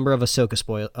 the number of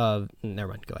Ahsoka never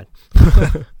mind. Go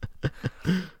ahead.